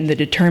set in the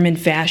determined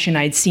fashion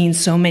I'd seen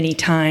so many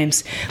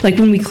times, like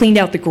when we cleaned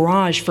out the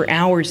garage for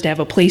hours to have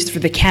a place for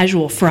the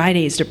casual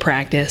Fridays to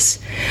practice.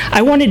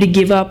 I wanted to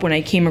give up when I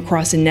came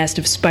across a nest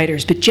of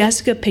spiders, but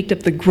Jessica picked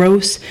up the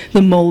gross,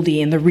 the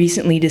moldy, and the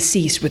recently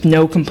deceased with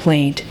no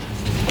complaint.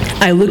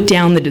 I looked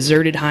down the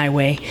deserted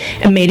highway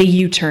and made a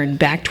U-turn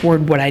back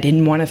toward what I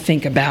didn't want to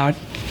think about.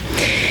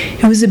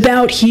 "It was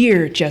about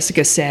here,"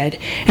 Jessica said,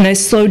 and I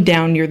slowed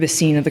down near the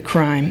scene of the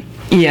crime.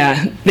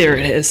 "Yeah, there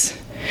it is."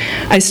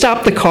 I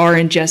stopped the car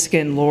and Jessica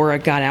and Laura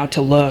got out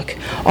to look.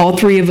 All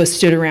 3 of us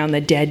stood around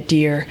the dead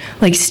deer,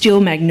 like Steel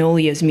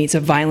Magnolias meets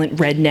a violent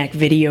redneck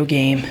video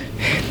game.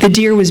 The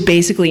deer was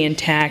basically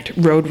intact,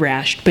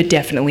 road-rashed, but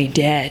definitely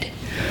dead.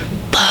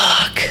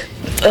 Fuck.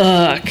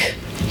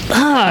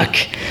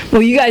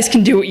 Well, you guys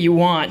can do what you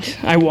want.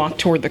 I walked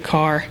toward the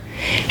car.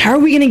 "How are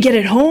we going to get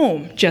it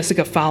home?"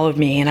 Jessica followed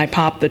me, and I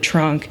popped the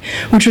trunk,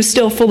 which was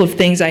still full of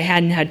things I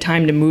hadn't had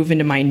time to move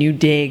into my new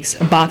digs.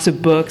 A box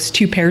of books,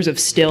 2 pairs of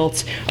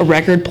stilts, a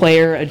record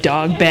player, a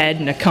dog bed,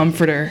 and a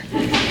comforter.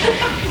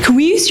 "Can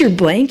we use your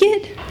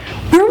blanket?"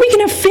 "Where are we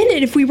going to fit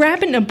it if we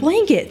wrap it in a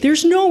blanket?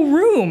 There's no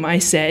room," I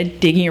said,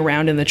 digging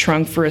around in the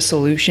trunk for a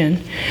solution.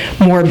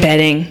 More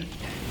bedding.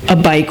 A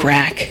bike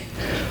rack.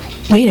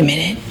 "Wait a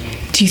minute.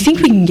 Do you think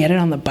we can get it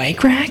on the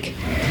bike rack?"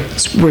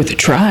 "It's worth a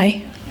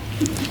try."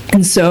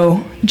 And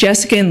so,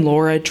 Jessica and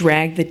Laura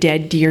dragged the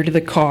dead deer to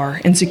the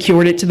car and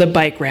secured it to the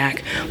bike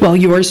rack, while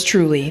yours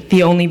truly,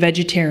 the only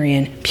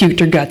vegetarian, puked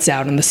her guts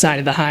out on the side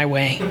of the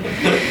highway.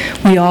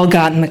 We all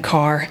got in the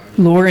car.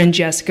 Laura and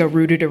Jessica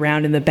rooted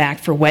around in the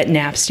back for wet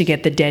naps to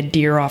get the dead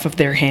deer off of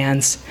their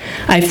hands.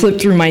 I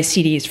flipped through my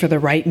CDs for the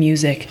right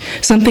music,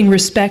 something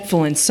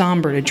respectful and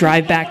somber to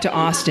drive back to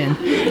Austin.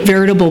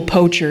 Veritable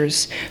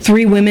poachers,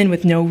 3 women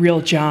with no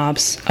real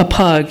jobs, a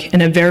pug,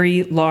 and a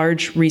very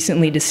large,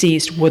 recently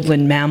deceased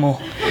woodland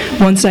mammal.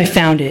 Once I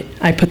found it,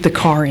 I put the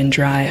car in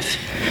drive.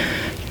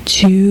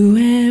 To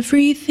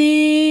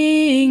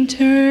everything,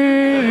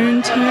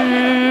 turn,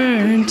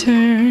 turn,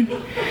 turn.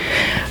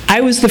 I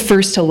was the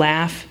first to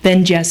laugh,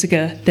 then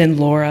Jessica, then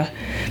Laura.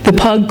 The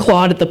pug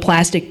clawed at the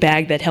plastic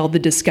bag that held the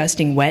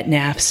disgusting wet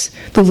naps.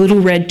 The little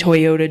red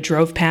Toyota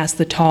drove past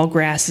the tall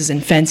grasses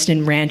and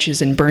fenced-in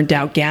ranches and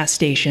burnt-out gas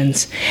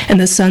stations,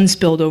 and the sun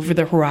spilled over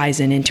the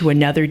horizon into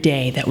another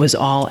day that was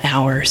all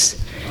ours.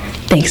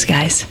 Thanks,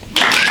 guys.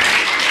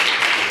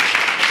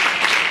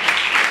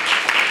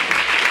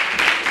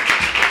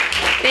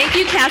 Thank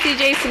you, Cassie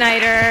J.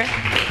 Snyder.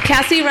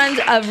 Cassie runs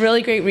a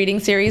really great reading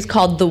series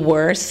called The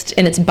Worst,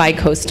 and it's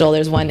bi-coastal.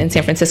 There's one in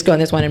San Francisco, and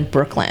there's one in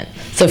Brooklyn.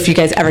 So if you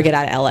guys ever get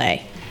out of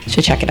LA, you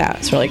should check it out.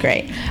 It's really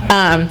great.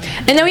 And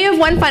then we have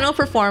one final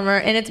performer,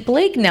 and it's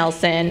Blake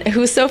Nelson,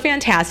 who's so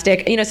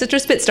fantastic. You know, Sister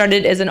Spit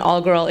started as an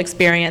all-girl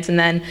experience, and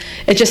then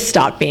it just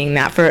stopped being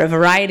that for a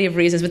variety of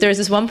reasons. But there was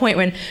this one point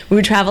when we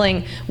were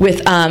traveling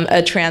with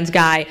a trans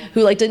guy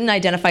who didn't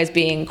identify as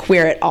being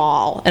queer at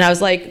all, and I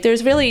was like,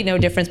 there's really no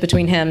difference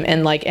between him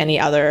and any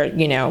other,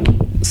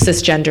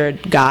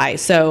 cisgendered guy.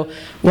 So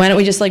why don't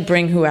we just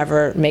bring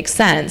whoever makes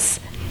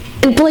sense?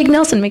 And Blake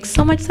Nelson makes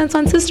so much sense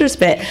on Sister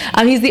Spit.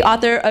 He's the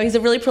author, he's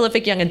a really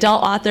prolific young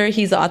adult author.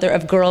 He's the author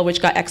of Girl,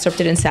 which got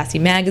excerpted in Sassy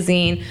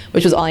Magazine,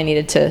 which was all I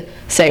needed to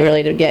say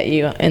really to get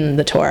you in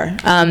the tour.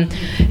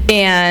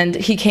 And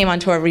he came on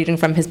tour reading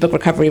from his book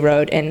Recovery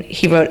Road, and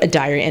he wrote a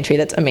diary entry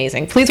that's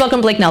amazing. Please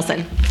welcome Blake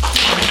Nelson.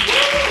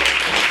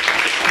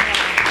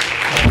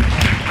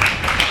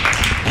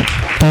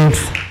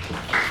 Thanks.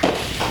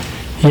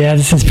 Yeah,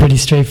 this is pretty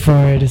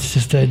straightforward. It's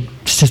just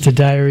a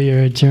diary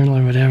or a journal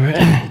or whatever.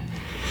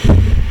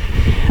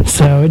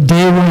 So,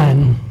 day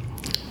 1.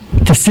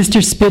 The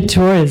Sister Spit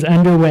tour is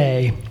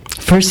underway.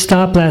 First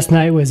stop last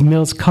night was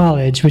Mills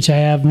College, which I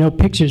have no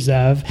pictures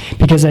of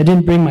because I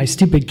didn't bring my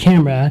stupid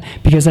camera,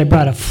 because I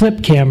brought a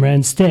flip camera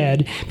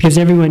instead, because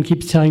everyone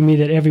keeps telling me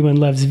that everyone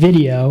loves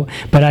video,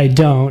 but I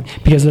don't,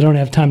 because I don't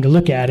have time to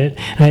look at it,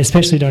 and I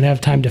especially don't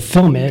have time to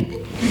film it.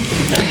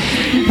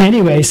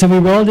 Anyway, so we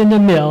rolled into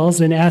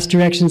Mills and asked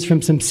directions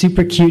from some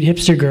super cute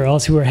hipster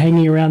girls who were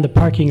hanging around the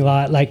parking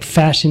lot like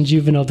fashion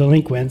juvenile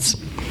delinquents.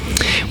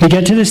 We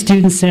got to the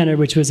student center,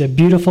 which was a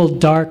beautiful,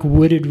 dark,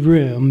 wooded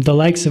room, the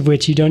likes of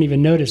which you don't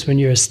even notice when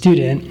you're a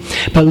student.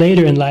 But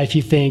later in life,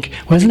 you think,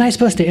 wasn't I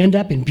supposed to end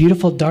up in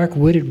beautiful, dark,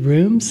 wooded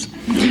rooms?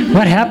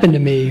 What happened to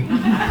me?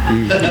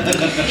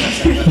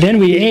 Then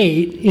we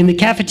ate. In the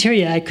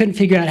cafeteria, I couldn't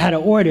figure out how to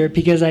order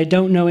because I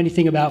don't know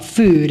anything about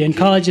food, and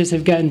colleges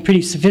have gotten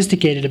pretty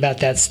sophisticated about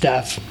that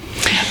stuff.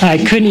 I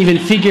couldn't even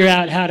figure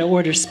out how to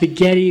order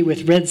spaghetti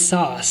with red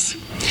sauce.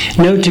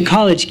 Note to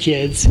college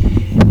kids,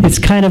 it's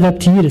kind of up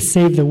to you to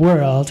save the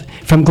world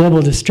from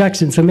global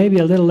destruction, so maybe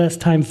a little less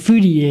time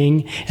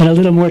foodieing and a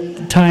little more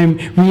time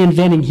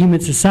reinventing human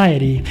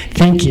society.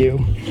 Thank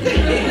you.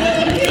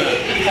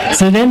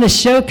 So then the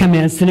show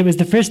commenced, and it was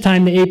the first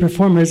time the 8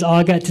 performers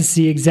all got to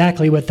see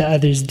exactly what the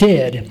others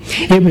did.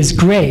 It was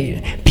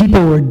great.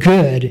 People were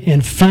good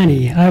and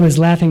funny. I was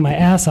laughing my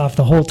ass off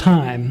the whole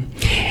time.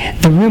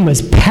 The room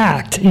was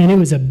packed, and it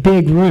was a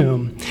big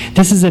room.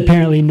 This is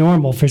apparently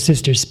normal for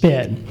Sister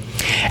Spit.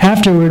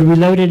 Afterward, we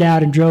loaded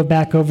out and drove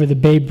back over the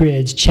Bay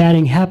Bridge,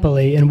 chatting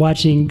happily and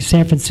watching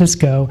San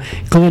Francisco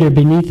glitter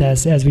beneath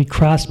us as we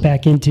crossed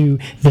back into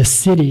the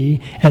city,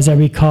 as I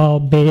recall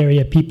Bay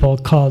Area people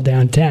call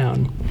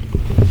downtown.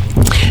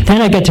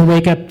 Then I got to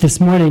wake up this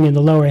morning in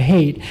the Lower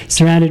Haight,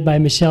 surrounded by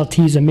Michelle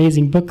T's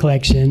amazing book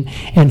collection,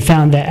 and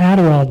found the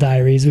Adderall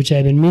Diaries, which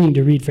I've been meaning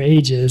to read for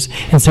ages,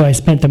 and so I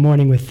spent the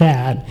morning with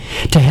that.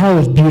 To hell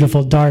with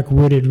beautiful, dark,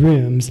 wooded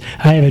rooms.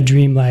 I have a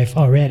dream life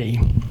already.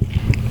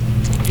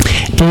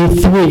 Day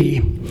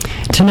 3.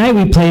 Tonight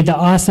we played the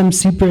awesome,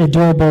 super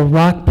adorable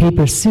Rock,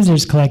 Paper,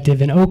 Scissors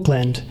Collective in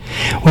Oakland.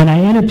 When I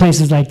enter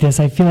places like this,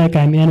 I feel like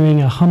I'm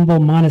entering a humble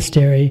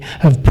monastery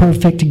of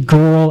perfect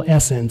girl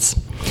essence.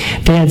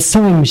 They had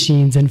sewing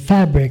machines and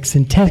fabrics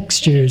and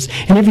textures,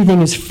 and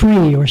everything is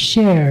free or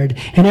shared,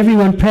 and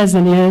everyone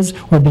present is,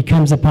 or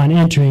becomes upon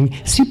entering,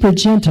 super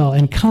gentle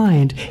and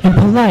kind and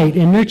polite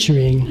and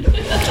nurturing.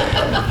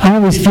 I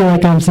always feel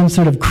like I'm some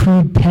sort of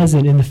crude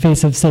peasant in the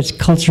face of such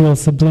cultural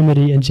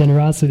sublimity and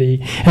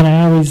generosity, and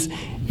I always,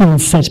 in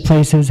such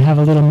places, have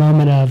a little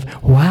moment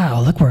of, wow,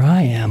 look where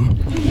I am.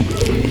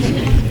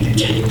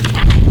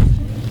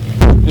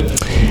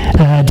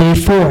 Day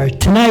 4.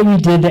 Tonight we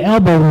did the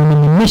Elbow Room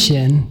in the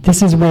Mission.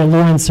 This is where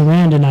Lauren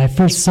Sarand and I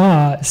first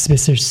saw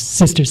Sister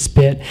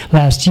Spit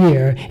last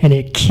year, and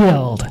it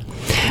killed.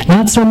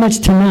 Not so much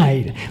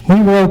tonight.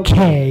 We were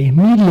okay.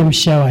 Medium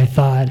show, I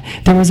thought.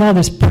 There was all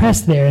this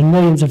press there and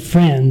millions of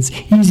friends.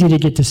 Easy to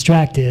get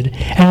distracted.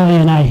 Allie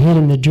and I hid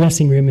in the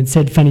dressing room and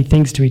said funny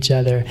things to each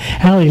other.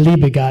 Allie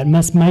Liebegot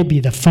might be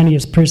the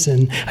funniest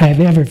person I have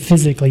ever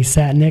physically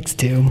sat next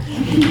to.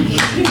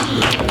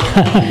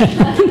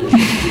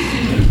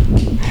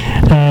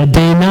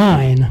 Day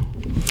 9.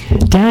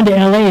 Down to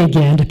LA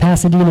again, to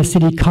Pasadena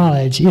City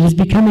College. It is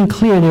becoming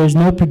clear there is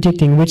no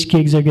predicting which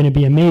gigs are going to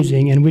be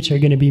amazing and which are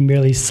going to be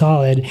merely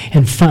solid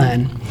and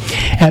fun.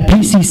 At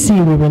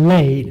PCC, we were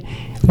late.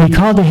 We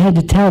called ahead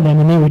to tell them,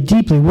 and they were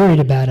deeply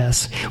worried about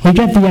us. We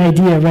got the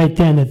idea right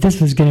then that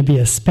this was going to be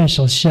a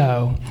special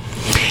show.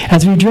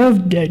 As we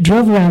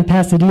drove around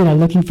Pasadena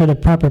looking for the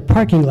proper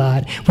parking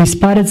lot, we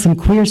spotted some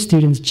queer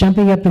students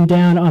jumping up and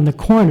down on the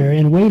corner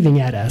and waving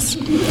at us.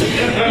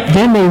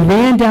 Then they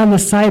ran down the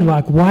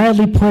sidewalk,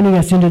 wildly pointing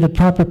us into the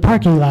proper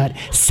parking lot,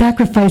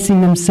 sacrificing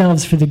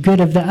themselves for the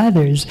good of the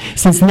others,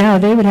 since now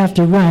they would have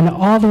to run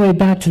all the way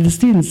back to the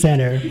student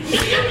center.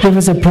 It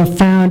was a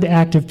profound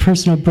act of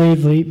personal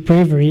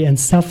bravery and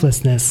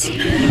selflessness.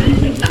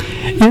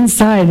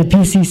 Inside, the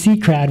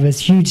PCC crowd was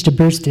huge to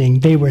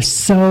bursting. They were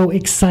so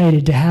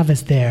excited to have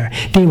us there.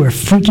 They were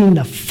freaking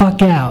the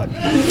fuck out.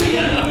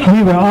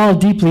 We were all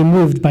deeply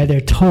moved by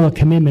their total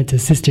commitment to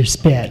Sister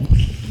Spit.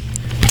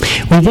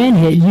 We then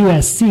hit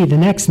USC the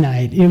next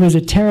night. It was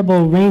a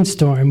terrible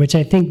rainstorm, which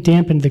I think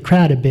dampened the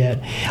crowd a bit.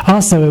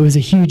 Also, it was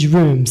a huge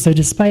room, so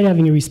despite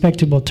having a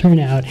respectable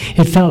turnout,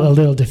 it felt a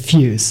little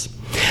diffuse.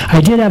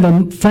 I did have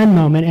a fun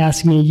moment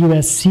asking a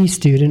USC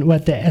student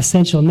what the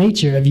essential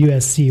nature of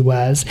USC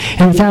was,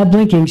 and without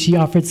blinking, she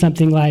offered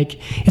something like,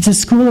 "It's a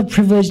school of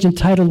privileged,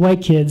 entitled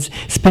white kids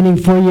spending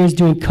 4 years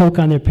doing coke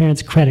on their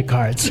parents' credit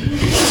cards."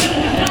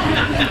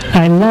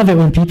 I love it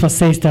when people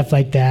say stuff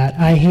like that.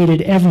 I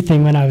hated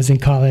everything when I was in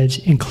college,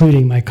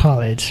 including my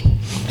college.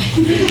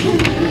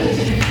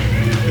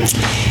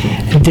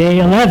 Day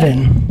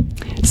 11.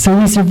 So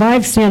we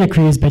survived Santa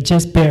Cruz, but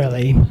just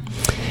barely.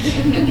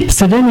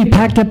 So then we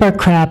packed up our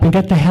crap and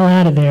got the hell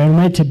out of there and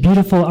went to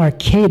beautiful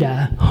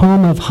Arcata,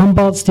 home of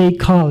Humboldt State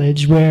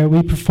College, where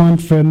we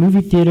performed for a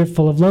movie theater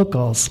full of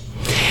locals.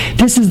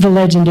 This is the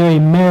legendary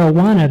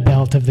marijuana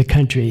belt of the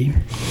country.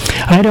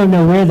 I don't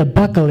know where the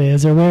buckle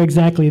is or where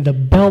exactly the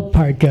belt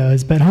part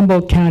goes, but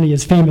Humboldt County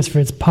is famous for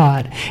its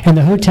pot, and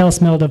the hotel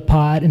smelled of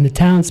pot, and the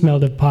town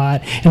smelled of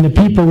pot, and the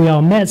people we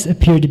all met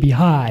appeared to be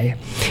high.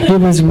 It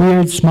was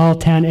weird, small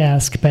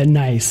town-esque, but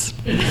nice.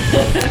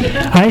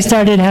 I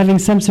started having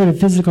some sort of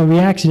physical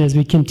reaction as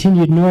we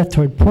continued north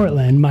toward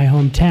Portland, my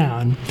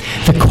hometown.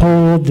 The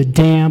cold, the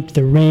damp,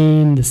 the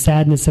rain, the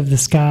sadness of the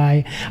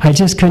sky. I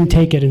just couldn't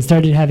take it and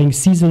started having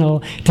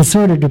seasonal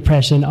disorder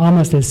depression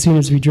almost as soon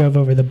as we drove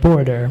over the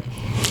border.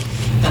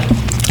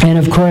 And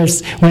of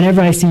course,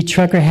 whenever I see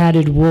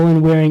trucker-hatted,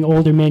 woolen-wearing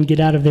older men get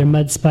out of their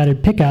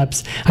mud-spotted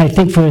pickups, I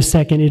think for a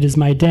second it is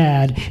my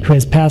dad, who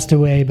has passed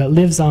away but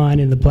lives on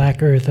in the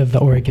black earth of the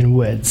Oregon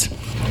woods.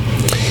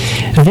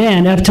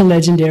 Then up to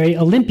legendary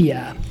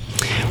Olympia.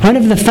 One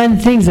of the fun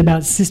things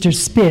about Sister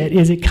Spit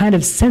is it kind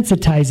of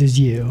sensitizes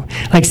you.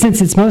 Like,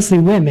 since it's mostly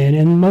women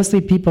and mostly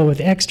people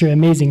with extra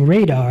amazing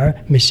radar,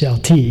 Michelle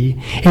T.,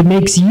 it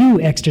makes you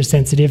extra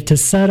sensitive to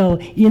subtle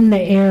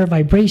in-the-air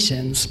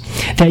vibrations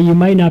that you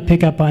might not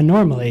pick up on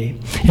normally.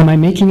 Am I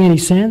making any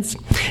sense?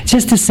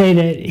 Just to say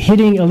that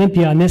hitting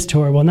Olympia on this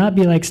tour will not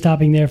be like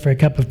stopping there for a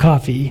cup of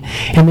coffee.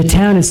 And the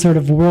town is sort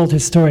of world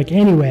historic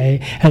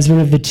anyway, as one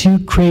of the two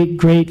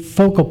great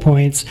focal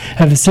points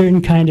of a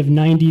certain kind of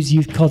 90s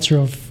youth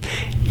cultural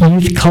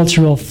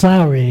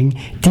flowering,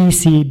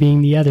 DC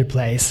being the other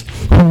place.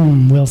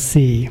 We'll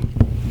see.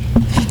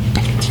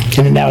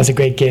 And then that was a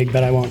great gig,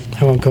 but I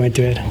won't go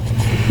into it.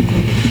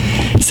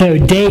 So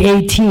day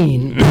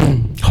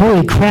 18.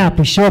 Holy crap,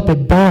 we show up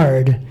at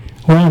Bard.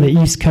 We're on the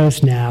East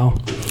Coast now.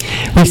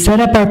 We set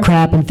up our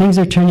crap and things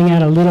are turning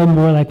out a little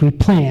more like we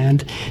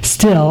planned.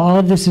 Still, all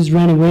of this is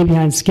running way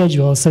behind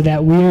schedule, so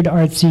that weird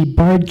artsy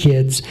Bard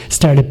kids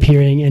start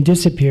appearing and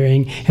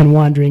disappearing and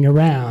wandering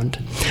around.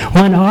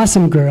 One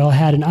awesome girl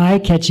had an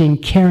eye-catching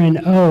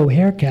Karen O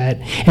haircut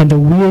and the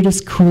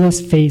weirdest,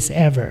 coolest face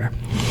ever.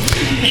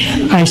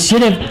 I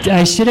should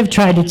have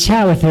tried to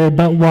chat with her,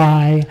 but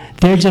why?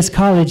 They're just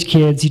college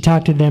kids. You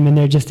talk to them and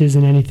there just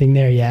isn't anything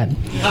there yet.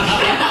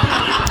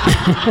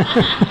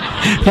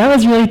 That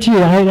was really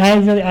true.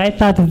 I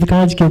thought that the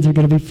college kids were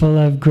going to be full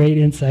of great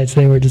insights.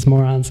 They were just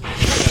morons.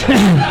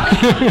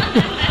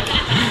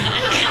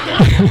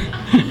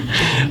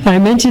 I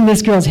mentioned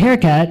this girl's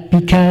haircut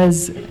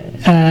because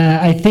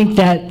I think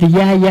that the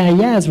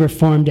yeahs were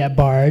formed at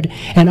Bard,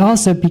 and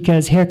also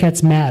because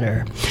haircuts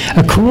matter.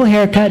 A cool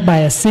haircut by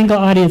a single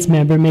audience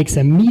member makes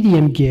a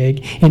medium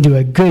gig into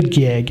a good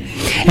gig.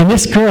 And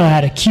this girl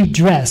had a cute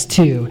dress,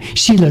 too.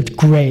 She looked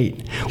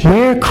great.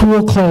 Wear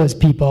cool clothes,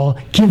 people.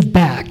 Give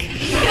back.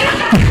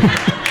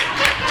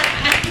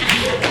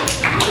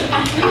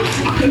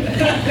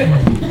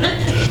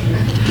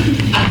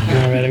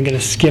 All right, I'm going to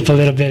skip a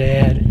little bit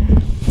ahead.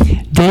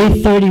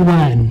 Day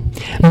 31.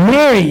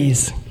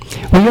 Mary's.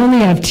 We only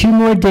have 2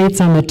 more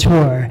dates on the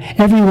tour.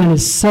 Everyone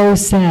is so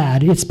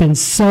sad. It's been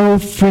so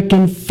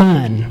frickin'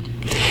 fun.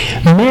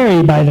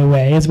 Mary, by the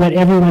way, is what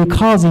everyone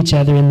calls each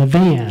other in the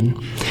van.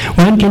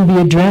 One can be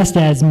addressed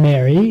as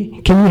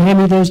Mary. Can you hand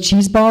me those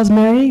cheese balls,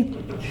 Mary?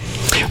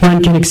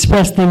 One can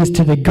express things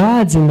to the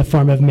gods in the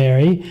form of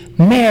Mary.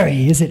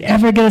 Mary, is it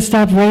ever going to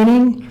stop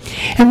raining?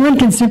 And one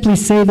can simply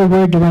say the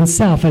word to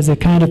oneself as a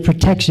kind of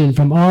protection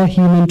from all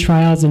human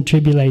trials and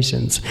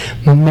tribulations.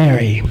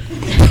 Mary.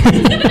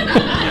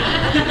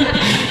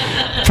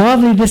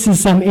 Probably this is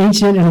some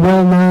ancient and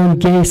well-known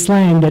gay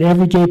slang that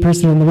every gay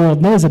person in the world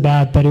knows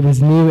about, but it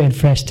was new and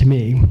fresh to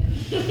me.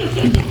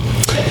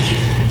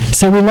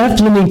 So we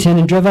left Bloomington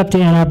and drove up to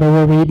Ann Arbor,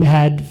 where we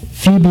had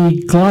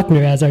Phoebe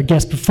Glockner as our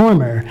guest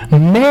performer.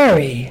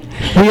 Mary!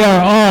 We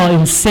are all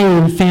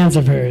insane fans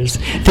of hers.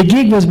 The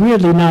gig was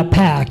weirdly not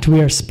packed. We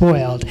are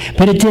spoiled.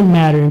 But it didn't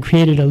matter and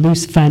created a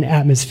loose, fun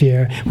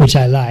atmosphere, which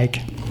I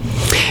like.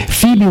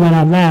 Phoebe went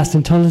on last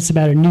and told us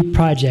about her new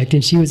project,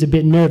 and she was a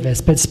bit nervous,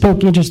 but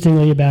spoke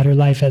interestingly about her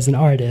life as an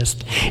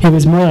artist. It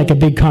was more like a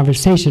big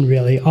conversation,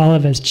 really, all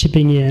of us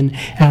chipping in,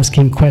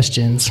 asking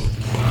questions.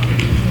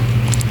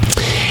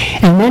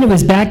 And then it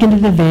was back into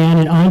the van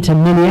and on to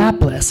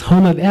Minneapolis,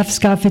 home of F.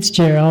 Scott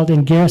Fitzgerald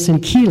and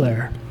Garrison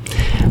Keillor.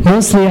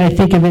 Mostly I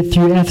think of it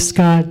through F.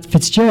 Scott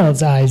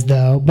Fitzgerald's eyes,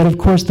 though, but of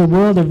course the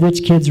world of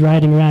rich kids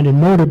riding around in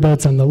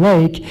motorboats on the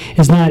lake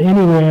is not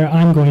anywhere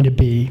I'm going to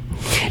be.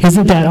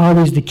 Isn't that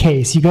always the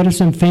case? You go to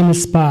some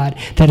famous spot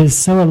that is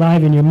so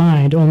alive in your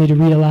mind only to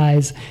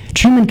realize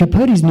Truman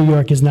Capote's New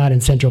York is not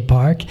in Central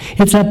Park.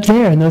 It's up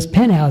there in those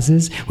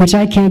penthouses, which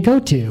I can't go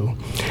to.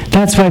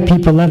 That's why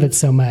people love it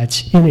so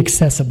much.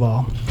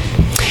 Inaccessible.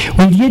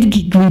 We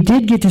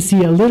did get to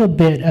see a little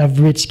bit of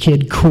rich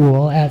kid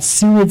cool at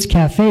Seward's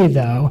Cafe,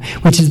 though,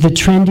 which is the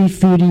trendy,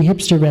 foodie,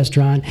 hipster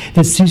restaurant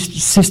that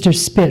Sister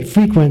Spit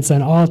frequents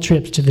on all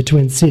trips to the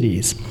Twin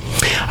Cities.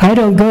 I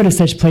don't go to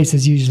such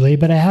places usually,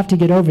 but I have to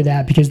get over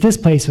that because this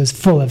place was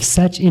full of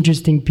such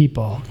interesting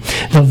people.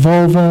 The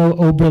Volvo,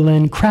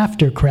 Oberlin,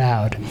 crafter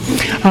crowd.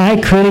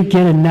 I couldn't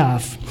get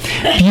enough.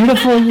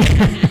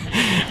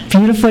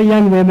 Beautiful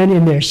young women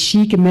in their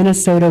chic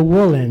Minnesota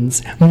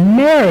woolens.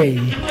 Mary!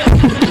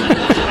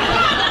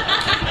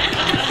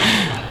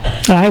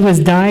 I was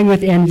dying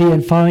with envy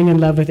and falling in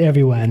love with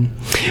everyone.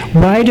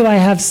 Why do I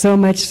have so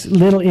much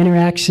little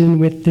interaction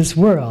with this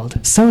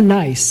world? So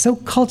nice, so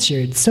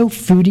cultured, so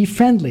foodie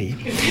friendly.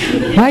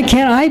 Why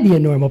can't I be a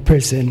normal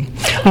person?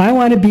 I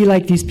want to be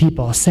like these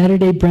people.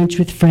 Saturday brunch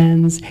with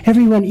friends,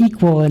 everyone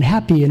equal and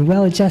happy and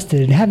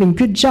well-adjusted and having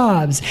good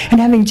jobs and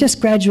having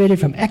just graduated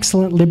from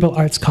excellent liberal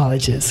arts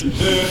colleges.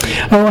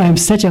 Oh, I'm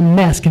such a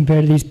mess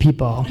compared to these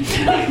people.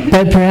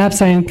 But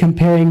perhaps I am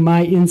comparing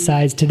my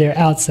insides to their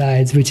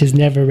outsides, which is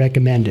never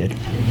recommended.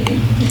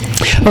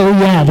 Oh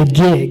yeah, the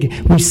gig.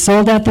 We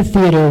sold out the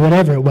theater, or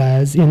whatever it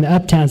was, in the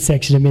uptown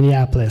section of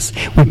Minneapolis.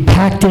 We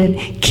packed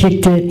it,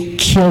 kicked it,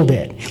 killed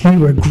it. We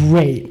were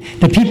great.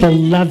 The people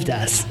loved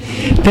us.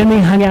 Then we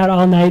hung out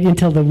all night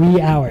until the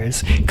wee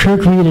hours.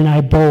 Kirk Reed and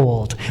I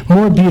bowled.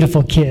 More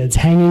beautiful kids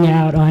hanging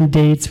out on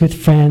dates with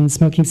friends,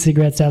 smoking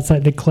cigarettes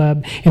outside the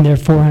club in their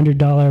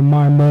 $400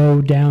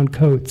 Marmot down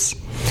coats.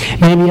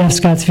 Maybe F.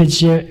 Scott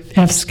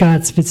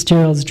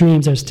Fitzgerald's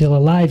dreams are still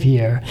alive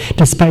here,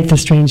 despite the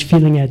strange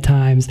feeling at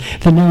times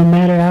that no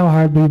matter how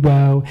hard we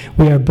row,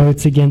 we are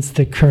boats against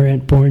the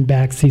current, borne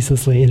back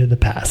ceaselessly into the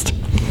past.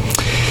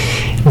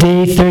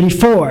 Day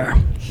 34.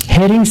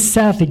 Heading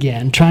south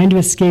again, trying to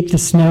escape the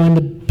snow and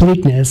the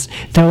bleakness,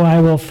 though I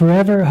will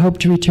forever hope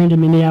to return to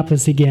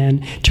Minneapolis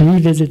again to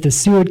revisit the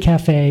Seward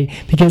Cafe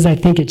because I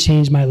think it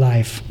changed my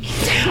life.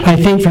 I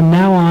think from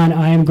now on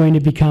I am going to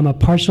become a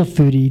partial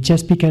foodie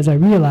just because I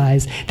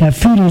realize that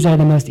foodies are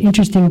the most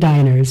interesting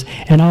diners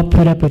and I'll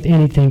put up with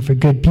anything for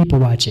good people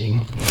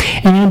watching.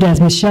 And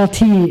as Michelle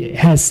T.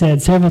 has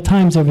said several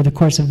times over the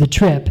course of the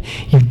trip,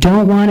 you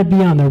don't want to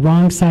be on the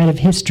wrong side of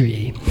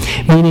history,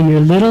 meaning your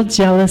little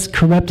jealous,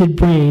 corrupted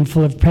brain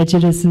full of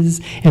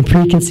prejudices and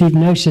preconceived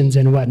notions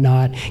and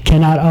whatnot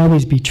cannot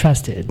always be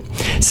trusted.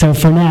 So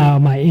for now,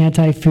 my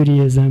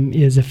anti-foodieism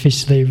is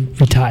officially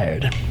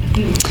retired.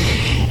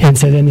 And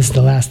so then this is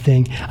the last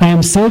thing. I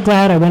am so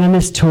glad I went on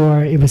this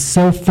tour. It was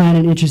so fun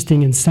and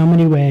interesting in so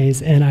many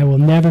ways, and I will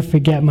never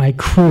forget my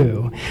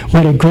crew.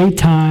 What a great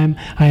time.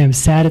 I am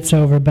sad it's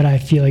over, but I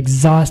feel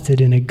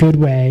exhausted in a good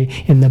way,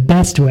 in the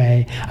best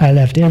way. I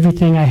left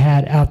everything I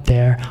had out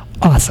there.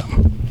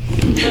 Awesome.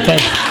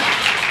 Thanks.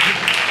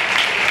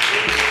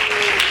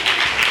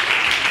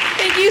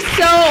 Thank you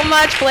so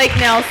much, Blake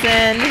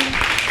Nelson.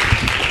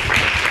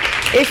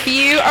 If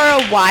you are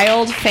a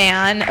wild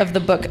fan of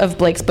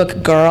Blake's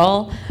book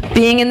Girl,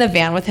 being in the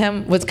van with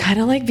him was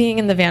kind of like being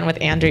in the van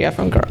with Andrea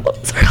from Girl.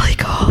 It's really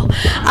cool.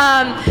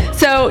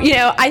 So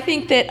I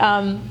think that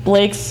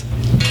Blake's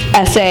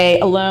essay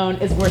alone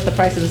is worth the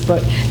price of this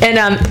book.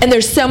 And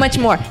there's so much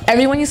more.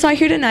 Everyone you saw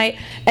here tonight.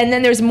 And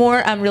then there's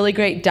more really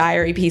great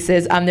diary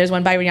pieces. There's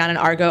one by Rhiannon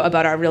Argo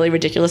about our really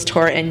ridiculous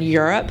tour in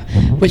Europe,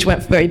 which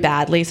went very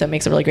badly, so it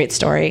makes a really great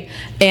story.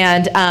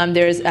 And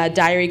there's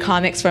diary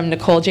comics from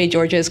Nicole J.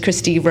 Georges,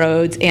 Christy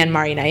Rhodes, and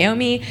Mari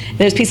Naomi.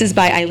 There's pieces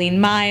by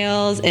Eileen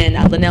Miles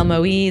and Linnell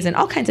Moise, and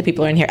all kinds of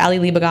people are in here, Ali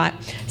Liebegot.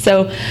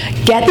 So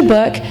get the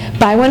book,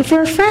 buy one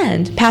for a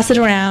friend, pass it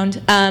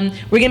around.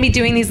 We're going to be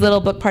doing these little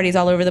book parties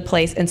all over the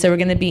place, and so we're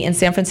going to be in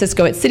San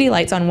Francisco at City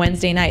Lights on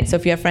Wednesday night. So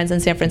if you have friends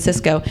in San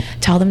Francisco,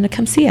 tell them to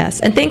come see us.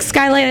 And thanks,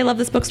 Skylight. I love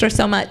this bookstore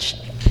so much.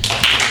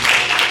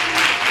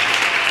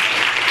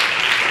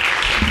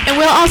 And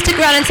we'll all stick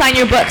around and sign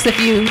your books if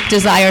you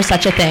desire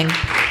such a thing.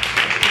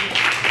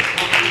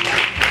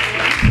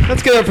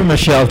 Let's get up for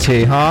Michelle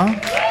T., huh?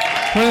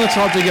 Putting us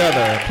all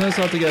together.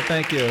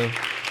 Thank you.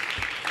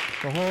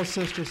 The whole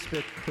Sister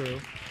Spit crew.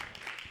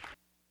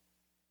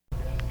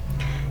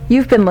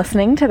 You've been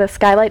listening to the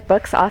Skylight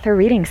Books author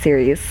reading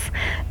series.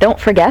 Don't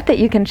forget that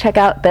you can check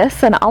out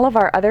this and all of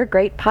our other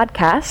great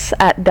podcasts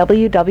at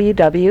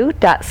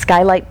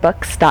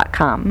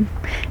www.skylightbooks.com.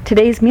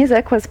 Today's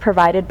music was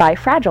provided by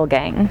Fragile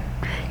Gang.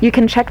 You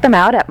can check them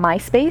out at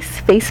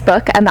MySpace,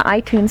 Facebook, and the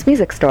iTunes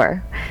Music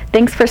Store.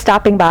 Thanks for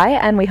stopping by,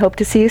 and we hope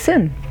to see you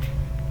soon.